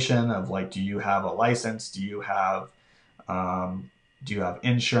documentation of like, do you have a license, do you have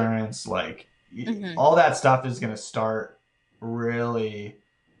insurance, like Hmm. all that stuff is going to start really,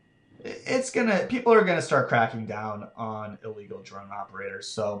 people are going to start cracking down on illegal drone operators.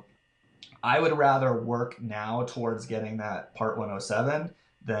 So I would rather work now towards getting that Part 107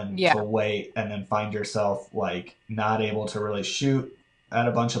 than to Yeah. wait and then find yourself like not able to really shoot at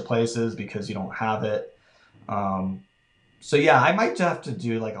a bunch of places because you don't have it. Um, so yeah, I might have to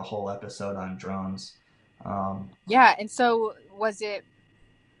do like a whole episode on drones. Um, Yeah. And so was it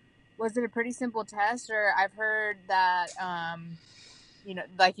a pretty simple test, or I've heard that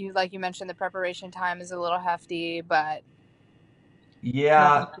like you mentioned, the preparation time is a little hefty, but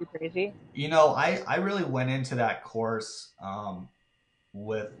yeah, nothing too crazy. I really went into that course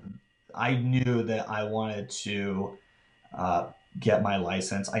with I knew that I wanted to uh, get my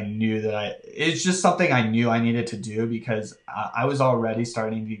license. I knew that it's just something I knew I needed to do because I was already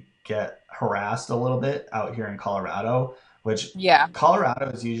starting to get harassed a little bit out here in Colorado, which Yeah. Colorado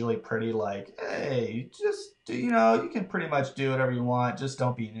is usually pretty like, hey, just you can pretty much do whatever you want, just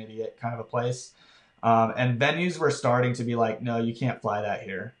don't be an idiot kind of a place. And venues were starting to be like, no, you can't fly that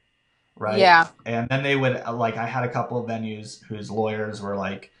here, right? Yeah. And then they would like, I had a couple of venues whose lawyers were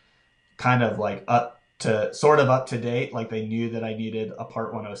like, kind of like up to date. Like they knew that I needed a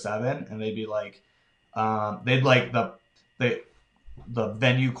Part 107, and they'd be like, they'd like the the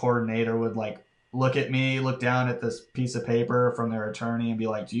venue coordinator would like look down at this piece of paper from their attorney and be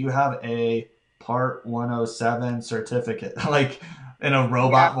like, "Do you have a Part 107 certificate?" Like in a Yeah.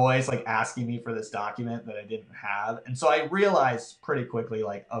 robot voice, like asking me for this document that I didn't have. And so I realized pretty quickly,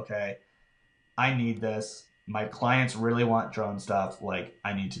 like, okay, I need this. My clients really want drone stuff. Like,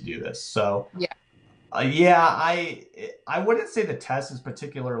 I need to do this. So, Yeah. yeah, I wouldn't say the test is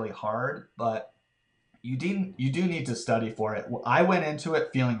particularly hard, but you do need to study for it. I went into it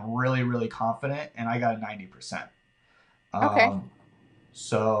feeling really really confident, and I got a 90%. Okay. Um,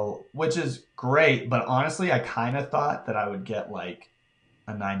 so which is great, but honestly, I kind of thought that I would get like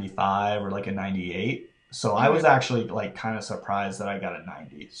a 95 or like a 98. So I Hmm. was actually like kind of surprised that I got a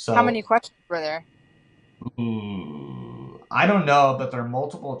 90. How So many questions were there? ooh, I don't know, but they're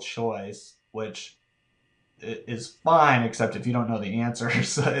multiple choice, which is fine, except if you don't know the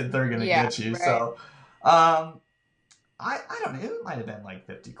answers, they're gonna Yeah, get you. right. So, I don't know. It might have been like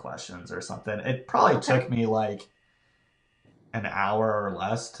 50 questions or something. It probably Okay. took me like an hour or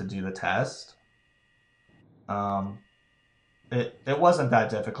less to do the test. Um, it wasn't that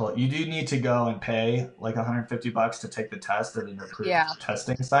difficult. You do need to go and pay like 150 bucks to take the test at an approved Yeah.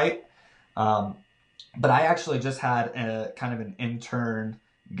 testing site. Um, but I actually just had a kind of an intern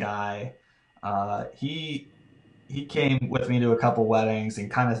guy. He came with me to a couple weddings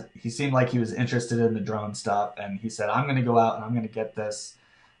and kind of he seemed like he was interested in the drone stuff, and he said, I'm going to go out and I'm going to get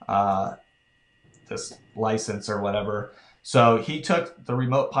uh, this license or whatever. So he took the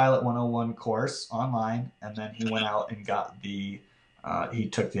Remote Pilot 101 course online, and then he went out and got he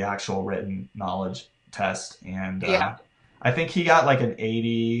took the actual written knowledge test, and Yeah. I think he got like an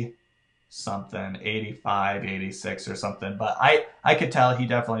 80 something, 85, 86 or something. But I could tell he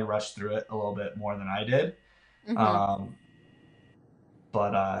definitely rushed through it a little bit more than I did. Mhm. Um,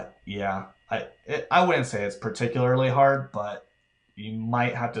 but yeah, I wouldn't say it's particularly hard, but you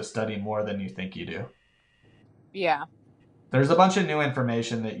might have to study more than you think you do. Yeah. There's a bunch of new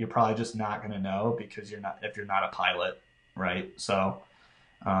information that you're probably just not going to know because you're not a pilot, right? So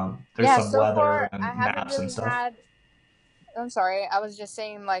there's Yeah, some so weather far I and haven't maps and really stuff. had I'm sorry. I was just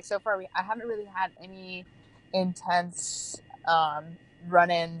saying, like, so far I haven't really had any intense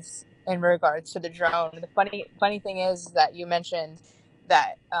run-ins in regards to the drone. The funny thing is that you mentioned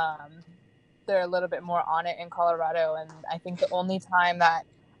that they're a little bit more on it in Colorado, and I think the only time that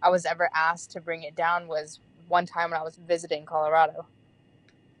I was ever asked to bring it down was one time when I was visiting Colorado.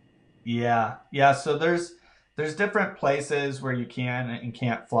 Yeah, yeah. So there's different places where you can and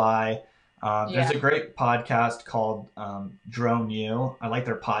can't fly. There's Yeah. a great podcast called Drone U. I like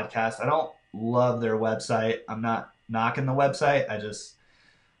their podcast. I don't love their website. I'm not knocking the website.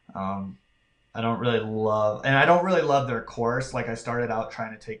 Um, I don't really love, and I don't really love their course. Like I started out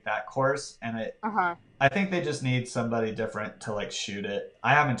trying to take that course, and Uh huh. I think they just need somebody different to like shoot it.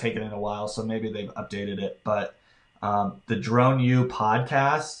 I haven't taken it in a while, so maybe they've updated it. But the Drone U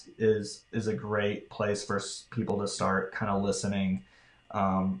podcast is a great place for people to start kind of listening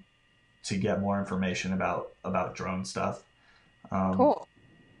um, to get more information about drone stuff. Um, Cool.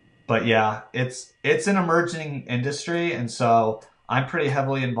 but yeah, it's an emerging industry, and so I'm pretty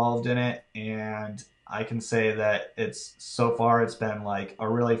heavily involved in it, and I can say that it's so far it's been like a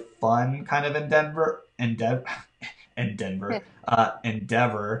really fun kind of endeavor,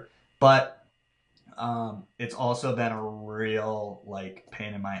 but it's also been a real like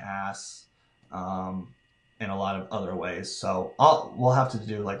pain in my ass um, in a lot of other ways. So we'll have to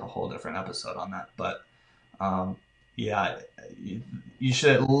do like a whole different episode on that, but um, yeah, you, you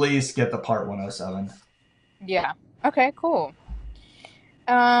should at least get the part 107. Yeah. Okay. Cool.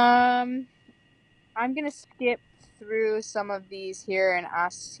 Um, I'm gonna skip through some of these here and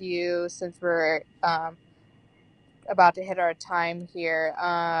ask you, since we're about to hit our time here.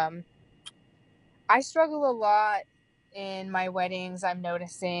 I struggle a lot in my weddings. I'm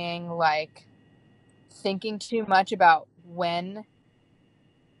noticing like thinking too much about when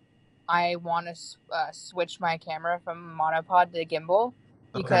I want to switch my camera from monopod to gimbal,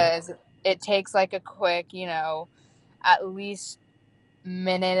 Okay. because it takes like a quick, at least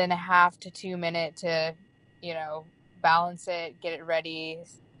minute and a half to 2 minute to, you know, balance it, get it ready,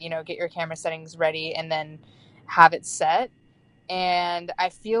 get your camera settings ready, and then have it set. And I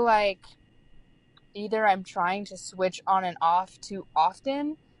feel like either I'm trying to switch on and off too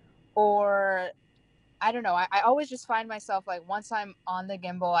often, or I don't know. I always just find myself like, once I'm on the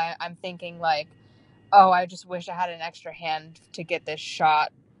gimbal, I'm thinking like, oh, I just wish I had an extra hand to get this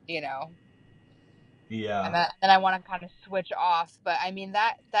shot, you know, and Yeah. then I want to kind of switch off. But I mean,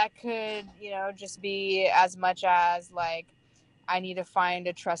 that could, just be as much as like, I need to find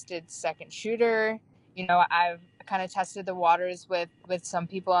a trusted second shooter. I've kind of tested the waters with some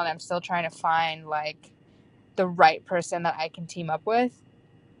people, and I'm still trying to find like the right person that I can team up with.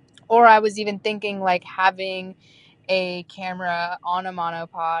 Or I was even thinking like having a camera on a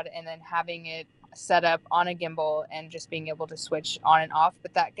monopod and then having it set up on a gimbal and just being able to switch on and off.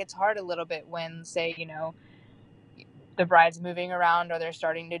 But that gets hard a little bit when, say, the bride's moving around or they're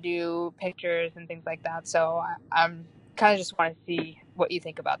starting to do pictures and things like that. So I'm kind of just want to see what you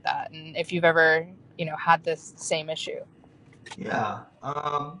think about that, and if you've ever, had this same issue. Yeah.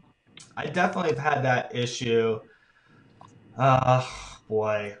 I definitely have had that issue. Uh,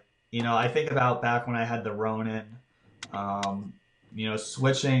 boy, I think about back when I had the Ronin. Um,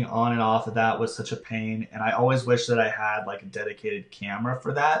 switching on and off of that was such a pain, and I always wish that I had like a dedicated camera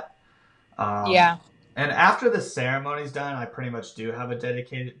for that. Um, Yeah. And after the ceremony's done, I pretty much do have a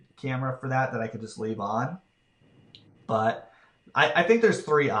dedicated camera for that I could just leave on. But I think there's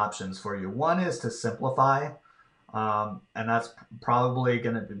three options for you. One is to simplify, and that's probably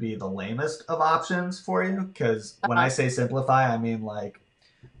going to be the lamest of options for you. Because when I Uh-huh. say simplify, I mean like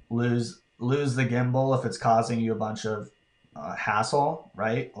lose the gimbal if it's causing you a bunch of hassle,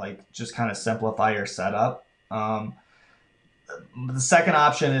 right? Like just kind of simplify your setup. The second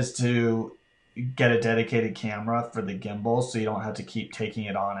option is to get a dedicated camera for the gimbal so you don't have to keep taking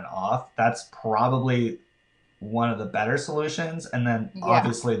it on and off. That's probably one of the better solutions. And then Yeah.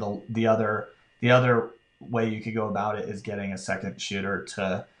 obviously the other way you could go about it is getting a second shooter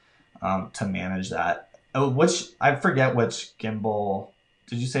to manage that. Oh, which I forget which gimbal.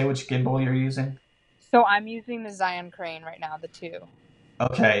 Did you say which gimbal you're using? So I'm using the Zion Crane right now, the two.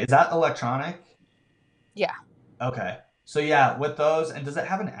 Okay, is that electronic? Yeah. Okay, so yeah, with those, and does it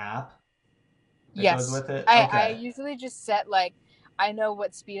have an app that goes Yes. with it? I Okay, usually just set like I know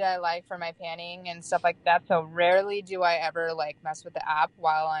what speed I like for my panning and stuff like that. So rarely do I ever like mess with the app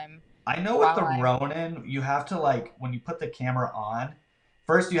I know with while the I'm Ronin, you have to like when you put the camera on,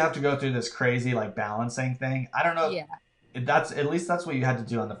 first you have to go through this crazy like balancing thing. I don't know yeah. if that's at least that's what you had to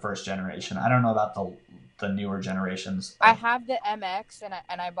do on the first generation. I don't know about the newer generations I of. have the MX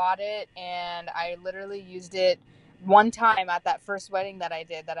and I bought it and I literally used it one time at that first wedding that I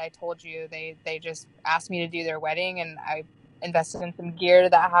did that I told you. They just asked me to do their wedding and I invested in some gear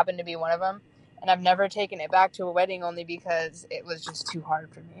that happened to be one of them. And I've never taken it back to a wedding only because it was just too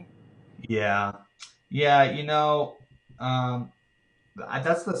hard for me. Yeah, yeah, um,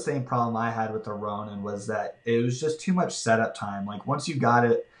 that's the same problem I had with the Ronin was that it was just too much setup time. Like once you got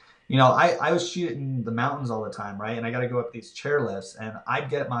it, I was shooting the mountains all the time, right? And I got to go up these chairlifts, and I'd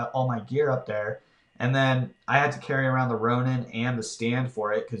get my all my gear up there, and then I had to carry around the Ronin and the stand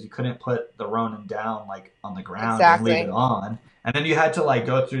for it because you couldn't put the Ronin down like on the ground and leave it Exactly. on. And then you had to like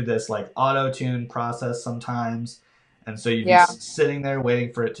go through this like auto tune process sometimes. And so you'd be Yeah. sitting there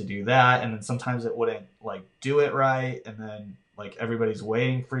waiting for it to do that, and then sometimes it wouldn't like do it right, and then like everybody's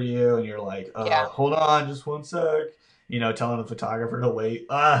waiting for you, and you're like, Yeah. hold on, just one sec, telling the photographer to wait.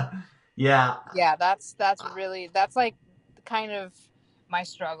 Yeah, Yeah, that's really that's like kind of my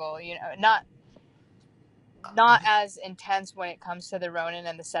struggle, not as intense when it comes to the Ronin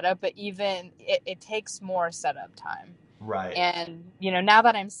and the setup, but even it takes more setup time. right. And now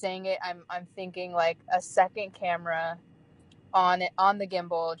that I'm saying it, I'm thinking like a second camera on the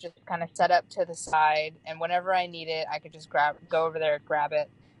gimbal, just kind of set up to the side, and whenever I need it, I could just go over there, grab it.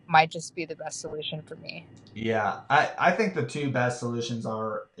 Might just be the best solution for me. Yeah, I think the two best solutions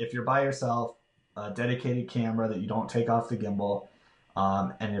are if you're by yourself, a dedicated camera that you don't take off the gimbal,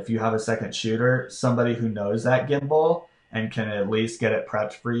 and if you have a second shooter, somebody who knows that gimbal and can at least get it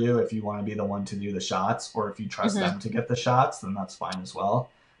prepped for you if you want to be the one to do the shots, or if you trust Hmm. them to get the shots, then that's fine as well.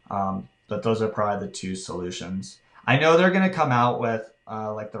 But those are probably the two solutions. I know they're going to come out with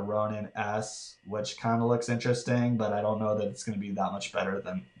like the Ronin S, which kind of looks interesting, but I don't know that it's going to be that much better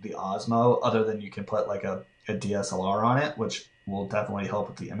than the Osmo, other than you can put like a DSLR on it, which will definitely help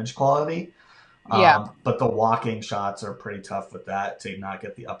with the image quality. Yeah. But the walking shots are pretty tough with that to not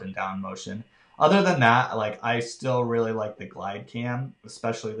get the up and down motion. Other than that, like I still really like the glide cam,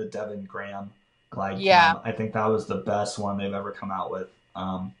 especially the Devin Graham glide Yeah. cam. I think that was the best one they've ever come out with.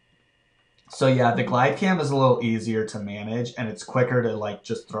 So yeah, the glide cam is a little easier to manage, and it's quicker to like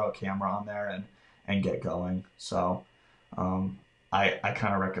just throw a camera on there and get going. So um, I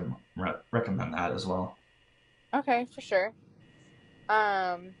kind of recommend that as well. Okay, for sure.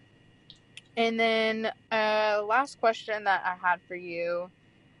 Um, and then last question that I had for you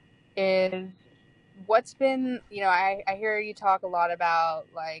is what's been, I hear you talk a lot about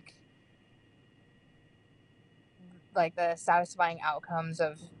like the satisfying outcomes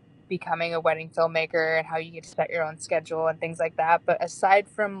of becoming a wedding filmmaker and how you get to set your own schedule and things like that. But aside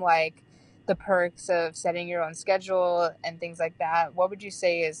from like the perks of setting your own schedule and things like that, what would you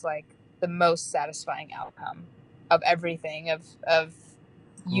say is like the most satisfying outcome of everything of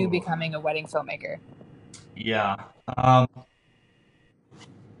you Ooh, becoming a wedding filmmaker? yeah. I'm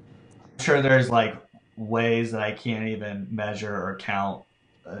sure there's like ways that I can't even measure or count,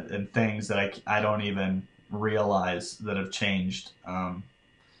 and things that I don't even realize that have changed.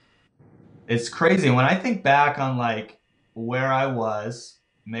 It's crazy when I think back on like where I was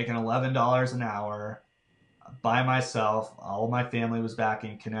making $11 an hour by myself. All of my family was back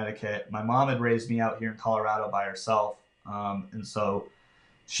in Connecticut. My mom had raised me out here in Colorado by herself, and so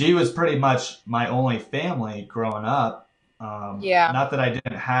she was pretty much my only family growing up. Yeah. Not that I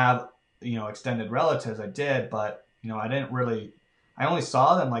didn't have extended relatives, I did, but I didn't really. I only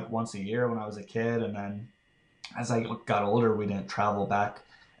saw them like once a year when I was a kid, and then as I got older, we didn't travel back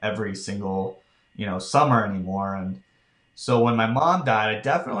every single, summer anymore. And so when my mom died, I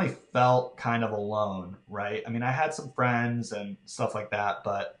definitely felt kind of alone, right? I mean, I had some friends and stuff like that,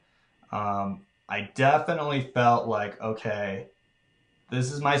 but I definitely felt like, okay,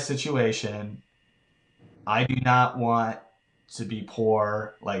 this is my situation. I do not want to be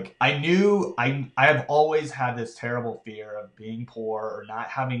poor. Like I knew I have always had this terrible fear of being poor or not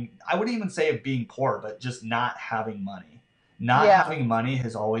having, I wouldn't even say of being poor, but just not having money. Not Yeah. having money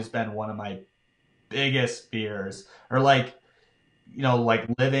has always been one of my biggest fears. Or like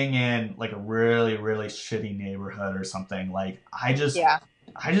living in like a really, really shitty neighborhood or something. Like Yeah.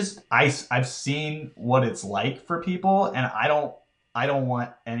 I've seen what it's like for people, and I don't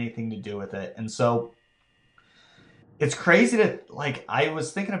want anything to do with it. And so it's crazy to like I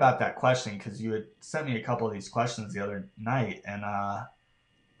was thinking about that question because you had sent me a couple of these questions the other night, and I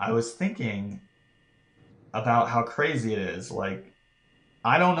was thinking about how crazy it is. Like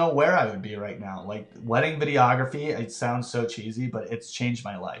I don't know where I would be right now. Like wedding videography, it sounds so cheesy, but it's changed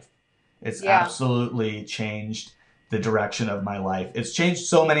my life. It's Yeah. absolutely changed the direction of my life. It's changed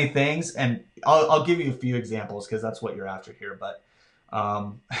so many things, and I'll give you a few examples because that's what you're after here. But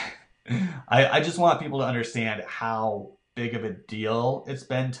um, I just want people to understand how big of a deal it's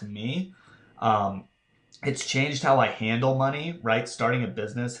been to me. Um, it's changed how I handle money, right? Starting a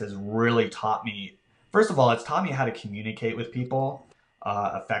business has really taught me, first of all, it's taught me how to communicate with people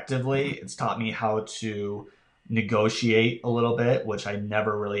effectively. It's taught me how to negotiate a little bit, which I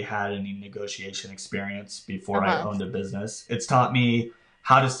never really had any negotiation experience before I Uh-huh. owned a business. It's taught me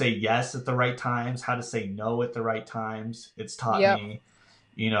how to say yes at the right times, how to say no at the right times. It's taught Yep. me,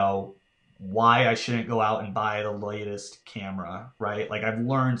 you know, why I shouldn't go out and buy the latest camera, right? Like I've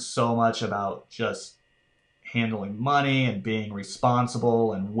learned so much about just handling money and being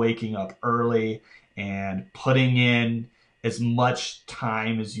responsible and waking up early and putting in as much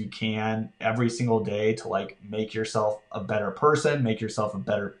time as you can every single day to like make yourself a better person, make yourself a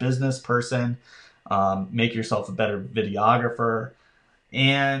better business person, make yourself a better videographer.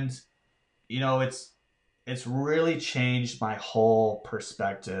 And it's really changed my whole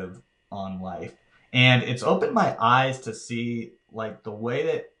perspective on life. And it's opened my eyes to see like the way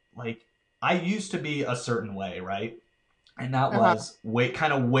that like I used to be a certain way, right? And that Uh-huh. was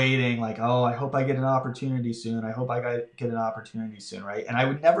kind of waiting, like, oh, I hope I get an opportunity soon. I hope get an opportunity soon, right? And I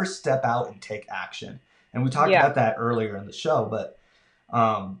would never step out and take action. And we talked Yeah. about that earlier in the show, but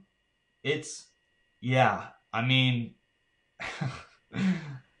um, it's yeah. I mean,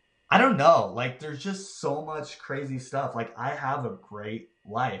 I don't know. Like, there's just so much crazy stuff. Like, I have a great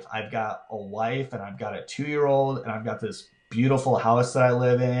life. I've got a wife and I've got a 2-year old and I've got this beautiful house that I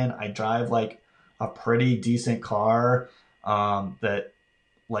live in. I drive like a pretty decent car that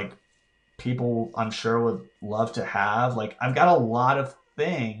like people I'm sure would love to have. Like, I've got a lot of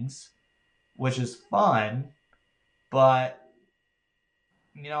things, which is fun, but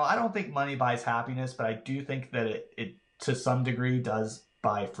I don't think money buys happiness, but I do think that it to some degree does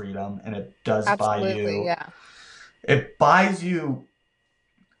buy freedom and it does buy Absolutely. you Yeah. it buys you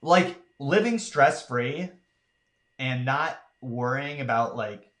like living stress free and not worrying about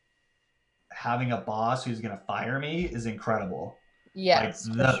like having a boss who's going to fire me is incredible. Like Yes,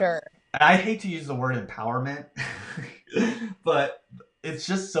 for sure. I hate to use the word empowerment, but it's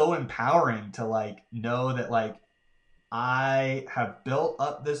just so empowering to like know that like I have built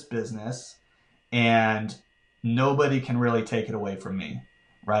up this business and nobody can really take it away from me,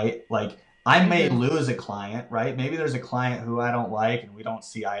 right? Like I may Mm-hmm. lose a client, right? Maybe there's a client who I don't like and we don't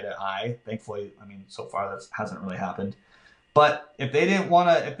see eye to eye. Thankfully, I mean, so far that hasn't really happened. But if they didn't want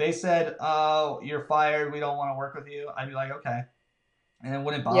to, if they said, "Oh, you're fired. We don't want to work with you," I'd be like, "Okay," and it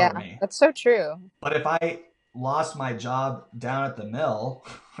wouldn't bother Yeah, me. that's so true. But if I lost my job down at the mill,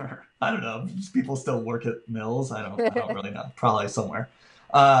 or I don't know, people still work at mills. I don't really know. Probably somewhere.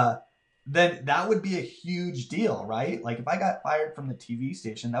 Uh, then that would be a huge deal, right? Like if I got fired from the TV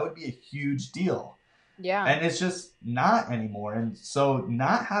station, that would be a huge deal. Yeah. And it's just not anymore. And so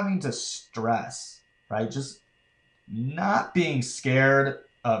not having to stress, right? Just not being scared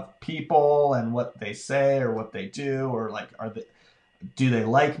of people and what they say or what they do or like do they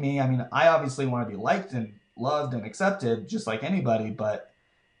like me? I mean, I obviously want to be liked and loved and accepted just like anybody, but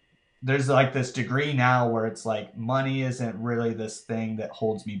there's like this degree now where it's like money isn't really this thing that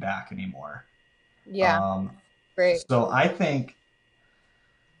holds me back anymore. Yeah. Um, Great. so I think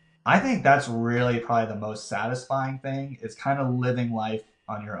that's really probably the most satisfying thing is kind of living life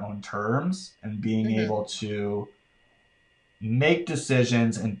on your own terms and being Mm-hmm. able to make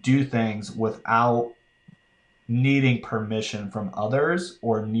decisions and do things without needing permission from others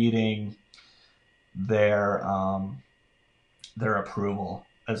or needing their their approval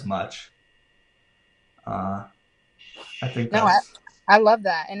as much. Uh, I think No, that's I love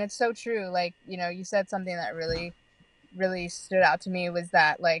that. And it's so true. Like, you said something that really, really stood out to me was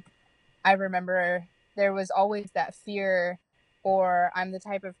that, like, I remember there was always that fear, or I'm the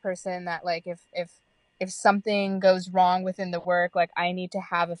type of person that, like, if something goes wrong within the work, like, I need to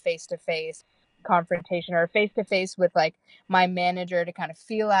have a face-to-face confrontation or face-to-face with, like, my manager to kind of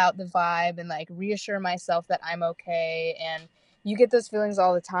feel out the vibe and, like, reassure myself that I'm okay. And you get those feelings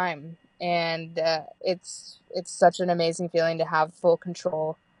all the time, and it's such an amazing feeling to have full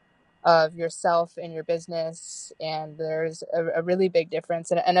control of yourself and your business. And there's a really big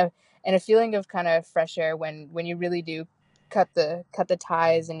difference, and a feeling of kind of fresh air when you really do cut the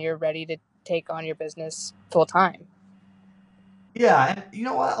ties and you're ready to take on your business full time. yeah. And you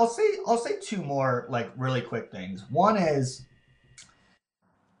know what? I'll say two more like really quick things. One is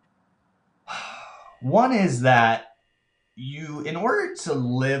that you, in order to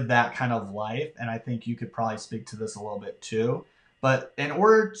live that kind of life, and I think you could probably speak to this a little bit too, but in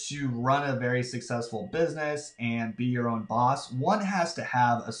order to run a very successful business and be your own boss, one has to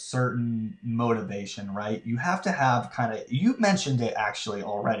have a certain motivation, right? You have to have kind of, you mentioned it actually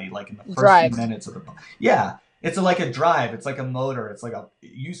already, like in the first few Drive. minutes of the, yeah, it's like a drive, it's like a motor, it's like a,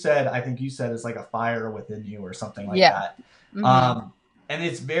 you said, I think you said it's like a fire within you or something like Yeah. that. Mm-hmm. Um, and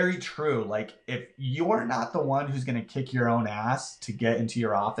it's very true. Like, if you're not the one who's going to kick your own ass to get into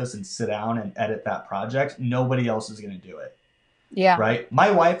your office and sit down and edit that project, nobody else is going to do it. Yeah. Right. My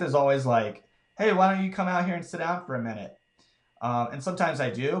wife is always like, hey, why don't you come out here and sit down for a minute? And sometimes I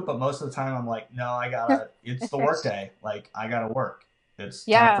do, but most of the time I'm like, no, it's the work day. Like, I gotta work. It's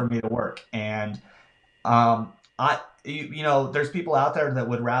time Yeah. for me to work. And, there's people out there that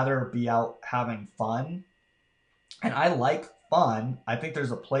would rather be out having fun. And I like fun. I think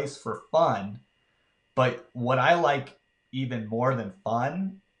there's a place for fun. But what I like even more than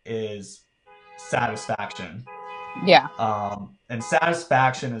fun is satisfaction. Yeah. And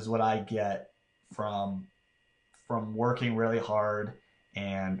satisfaction is what I get from working really hard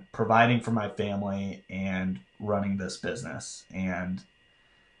and providing for my family and running this business. And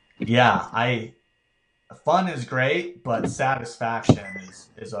yeah, I fun is great, but satisfaction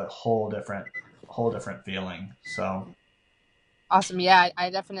is a whole different feeling. So Awesome. Yeah, I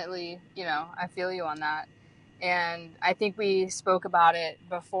definitely, I feel you on that. And I think we spoke about it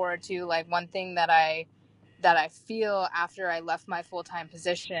before too. Like, one thing that I feel after I left my full-time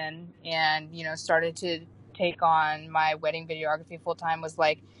position and, started to take on my wedding videography full-time was,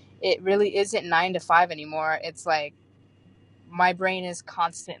 like, it really isn't 9 to 5 anymore. It's like my brain is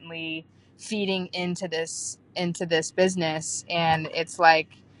constantly feeding into this business, and it's like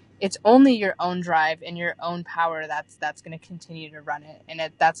it's only your own drive and your own power that's going to continue to run it, and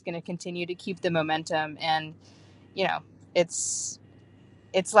that's going to continue to keep the momentum. And you know it's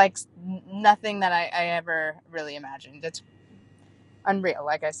it's like nothing that I ever really imagined. It's unreal.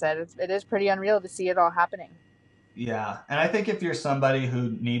 Like I said, it is pretty unreal to see it all happening. yeah, and I think if you're somebody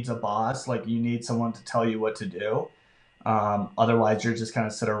who needs a boss, like you need someone to tell you what to do. Otherwise, you're just kind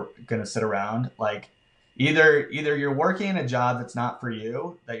of gonna sit around. Like either you're working a job that's not for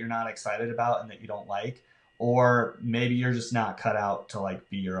you, that you're not excited about, and that you don't like, or maybe you're just not cut out to like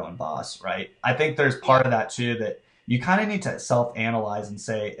be your own boss, right? I think there's Yeah. part of that too that you kind of need to self-analyze and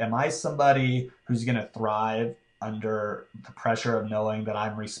say, am I somebody who's gonna thrive under the pressure of knowing that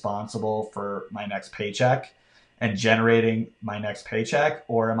I'm responsible for my next paycheck and generating my next paycheck,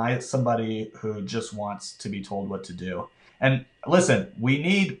 or am I somebody who just wants to be told what to do? And listen, we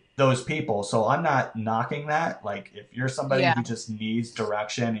need those people, so I'm not knocking that. Like, if you're somebody who Yeah. just needs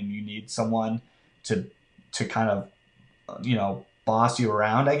direction and you need someone to kind of boss you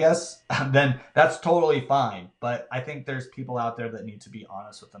around, I guess, then that's totally fine. But I think there's people out there that need to be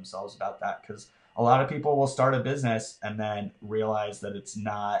honest with themselves about that, because a lot of people will start a business and then realize that it's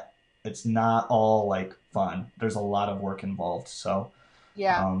not all like fun. There's a lot of work involved. So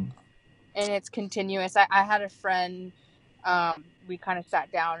Yeah. um, And it's continuous. I had a friend, we kind of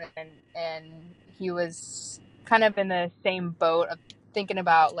sat down, and he was kind of in the same boat of thinking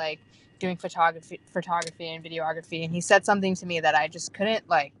about, like, doing photography and videography. And he said something to me that I just couldn't,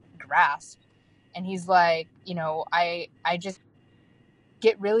 like, grasp. And he's like, I just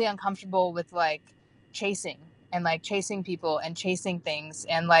get really uncomfortable with, like, chasing and, like, chasing people and chasing things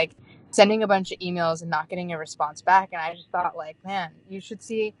and, like, sending a bunch of emails and not getting a response back. And I just thought, like, man, you should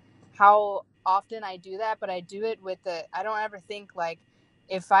see how often I do that. But I do it I don't ever think, like,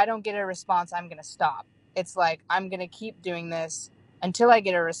 if I don't get a response, I'm going to stop. It's like, I'm going to keep doing this until I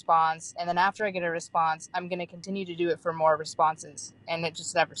get a response. And then after I get a response, I'm going to continue to do it for more responses. And it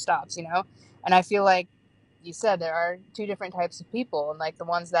just never stops, you know? And I feel like you said there are two different types of people, and like the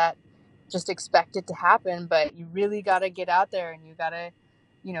ones that just expect it to happen, but you really got to get out there and you got to,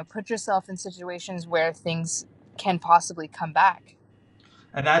 you know, put yourself in situations where things can possibly come back.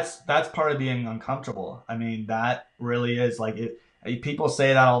 And that's part of being uncomfortable. I mean, that really is like it. People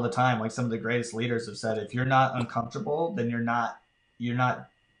say that all the time. Like some of the greatest leaders have said, if you're not uncomfortable, then you're not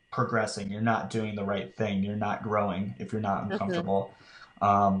progressing. You're not doing the right thing. You're not growing if you're not uncomfortable.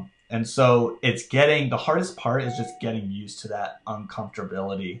 And so it's getting the hardest part is just getting used to that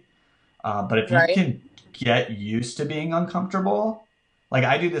uncomfortability. But if you Right. can get used to being uncomfortable, like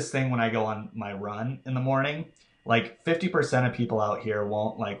I do this thing when I go on my run in the morning. Like 50% of people out here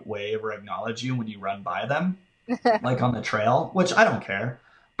won't like wave or acknowledge you when you run by them, like on the trail, which I don't care.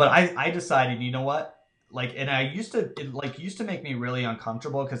 But I decided, you know what? Like, and it used to make me really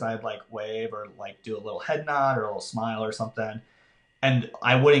uncomfortable because I'd like wave or like do a little head nod or a little smile or something, and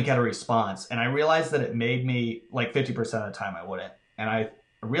I wouldn't get a response. And I realized that it made me like 50% of the time I wouldn't. And I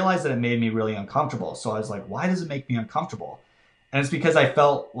realized that it made me really uncomfortable. So I was like, why does it make me uncomfortable? And it's because I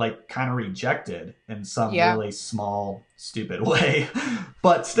felt like kind of rejected in some Yeah. really small, stupid way.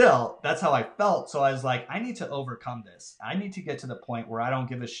 But still, that's how I felt. So I was like, I need to overcome this. I need to get to the point where I don't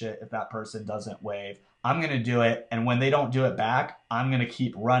give a shit if that person doesn't wave. I'm going to do it. And when they don't do it back, I'm going to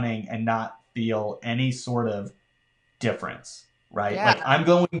keep running and not feel any sort of difference, right? Yeah. Like I'm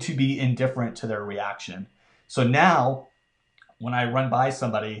going to be indifferent to their reaction. So now when I run by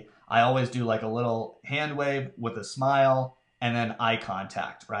somebody, I always do like a little hand wave with a smile and then eye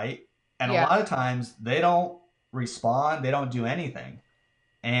contact, right? And Yeah. a lot of times they don't respond, they don't do anything.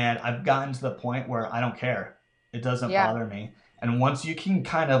 And I've gotten to the point where I don't care. It doesn't Yeah. bother me. And once you can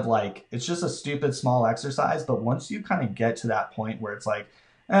kind of like, it's just a stupid small exercise, but once you kind of get to that point where it's like,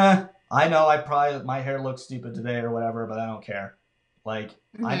 I know my hair looks stupid today or whatever, but I don't care. Like,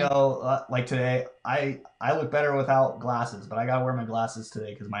 I Mm-hmm. know, like today, I look better without glasses, but I gotta wear my glasses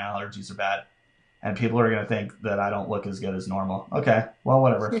today because my allergies are bad. And people are gonna think that I don't look as good as normal. Okay, well,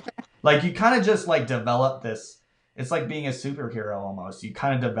 whatever. Like, you kind of just like develop this. It's like being a superhero almost. You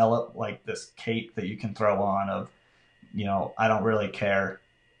kind of develop like this cape that you can throw on of, I don't really care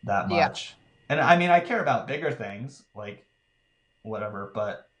that Yeah. much. And I mean, I care about bigger things, like whatever,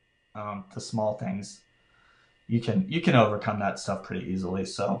 but the small things, you can overcome that stuff pretty easily.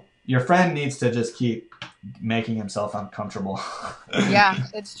 So your friend needs to just keep making himself uncomfortable. Yeah,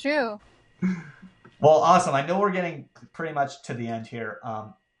 it's true. Well, awesome. I know we're getting pretty much to the end here.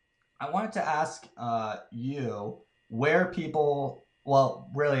 I wanted to ask you where people, well,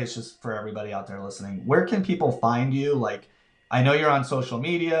 really, it's just for everybody out there listening. Where can people find you? Like, I know you're on social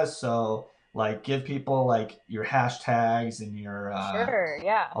media, so like, give people like your hashtags and your Sure.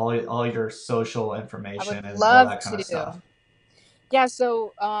 Yeah. all your social I information would and all love that kind of to. stuff. Yeah,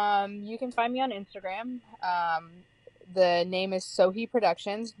 so you can find me on Instagram. The name is Sohi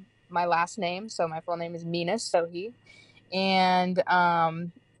Productions, my last name. So my full name is Meena Sohi. And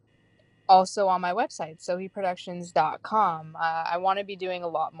also on my website, sohiproductions.com. I want to be doing a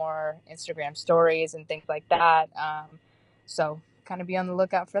lot more Instagram stories and things like that. So kind of be on the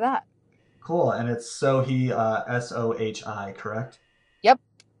lookout for that. Cool. And it's Sohi, Sohi, correct? Yep.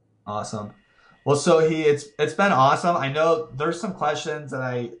 Awesome. Well, Sohi, it's been awesome. I know there's some questions that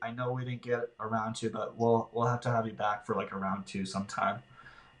I know we didn't get around to, but we'll have to have you back for like a round two sometime.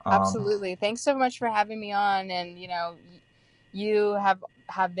 Um, Absolutely. Thanks so much for having me on. And, you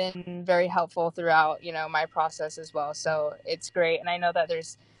have been very helpful throughout, my process as well. So it's great. And I know that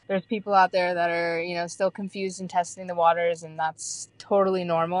there's people out there that are, still confused and testing the waters, and that's totally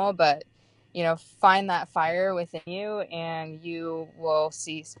normal. But, find that fire within you and you will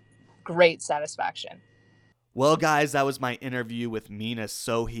see great satisfaction. Well, guys, that was my interview with Meena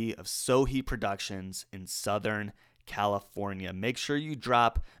Sohi of Sohi Productions in Southern California. Make sure you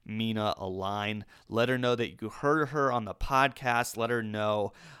drop Meena a line. Let her know that you heard her on the podcast. Let her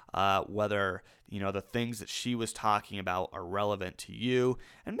know whether the things that she was talking about are relevant to you.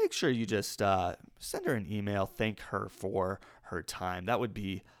 And make sure you just send her an email. Thank her for her time. That would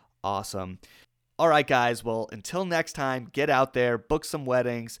be awesome. All right, guys. Well, until next time, get out there, book some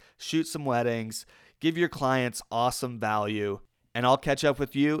weddings, shoot some weddings. Give your clients awesome value, and I'll catch up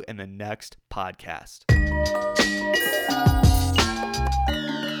with you in the next podcast.